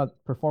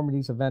performing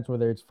these events,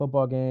 whether it's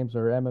football games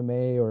or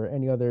MMA or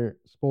any other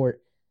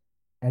sport,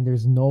 and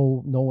there's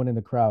no one in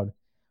the crowd,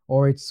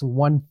 or it's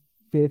 1/5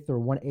 or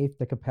 1/8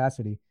 the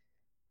capacity.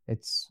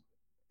 It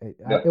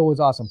was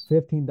awesome.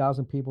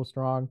 15,000 people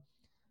strong.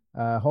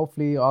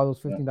 Hopefully, all those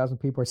 15,000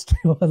 people are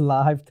still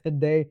alive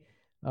today.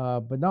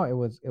 But no, it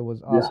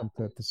was awesome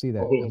to see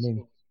that. I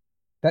mean,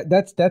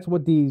 that's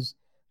what these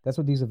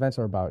events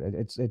are about.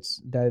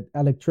 It's that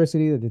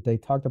electricity that they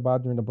talked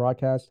about during the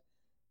broadcast.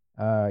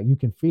 You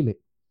can feel it.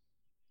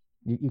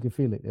 You can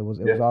feel it. It was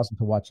awesome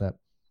to watch that.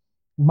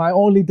 My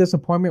only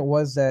disappointment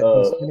was that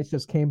these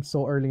finishes came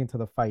so early into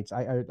the fights.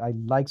 I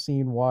like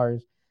seeing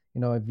wars. You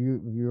know, if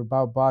you're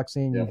about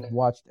boxing, you've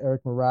watched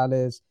Eric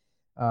Morales.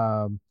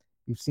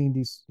 You've seen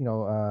these,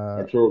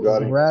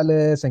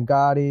 Morales and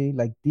Gotti.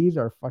 Like, these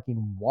are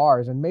fucking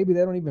wars, and maybe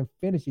they don't even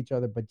finish each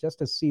other, but just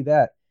to see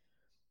that,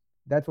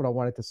 that's what I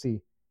wanted to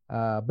see.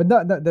 But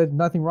there's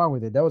nothing wrong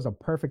with it. That was a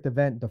perfect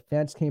event. The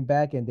fans came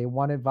back and they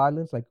wanted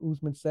violence, like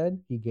Usman said.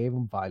 He gave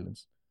them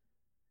violence.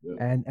 Yeah.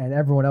 And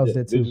everyone else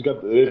did too. They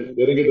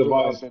didn't get the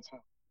violence.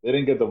 They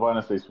didn't get the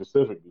violence they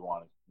specifically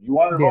wanted. You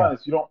wanted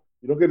violence. You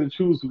don't get to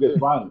choose who gets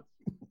violence.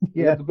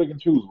 You have to pick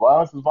and choose.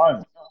 Violence is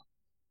violence,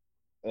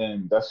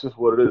 and that's just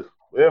what it is.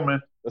 Yeah,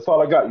 man. That's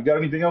all I got. You got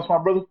anything else, my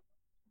brother?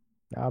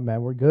 Nah,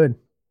 man, we're good.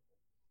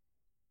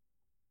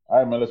 All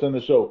right, man. Let's end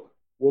the show.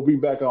 We'll be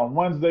back on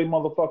Wednesday,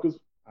 motherfuckers.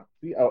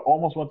 See, I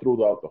almost went through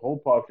the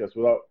whole podcast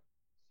without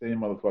saying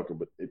motherfucker,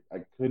 but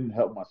I couldn't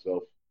help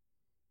myself.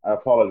 I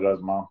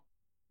apologize, Mom.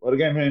 But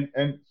again, man,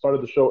 end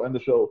the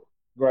show.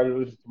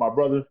 Congratulations to my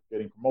brother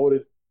getting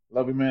promoted.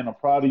 Love you, man. I'm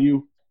proud of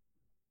you.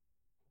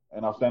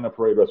 And I'll stand up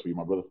parade rest for you,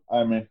 my brother. All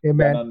right, man. Hey,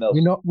 man.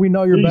 We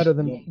know you're better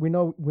than we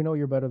know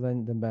you're better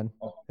than Ben.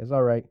 It's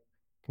all right.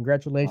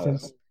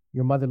 Congratulations.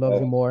 Your mother loves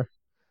you more.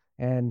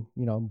 And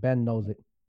Ben knows it.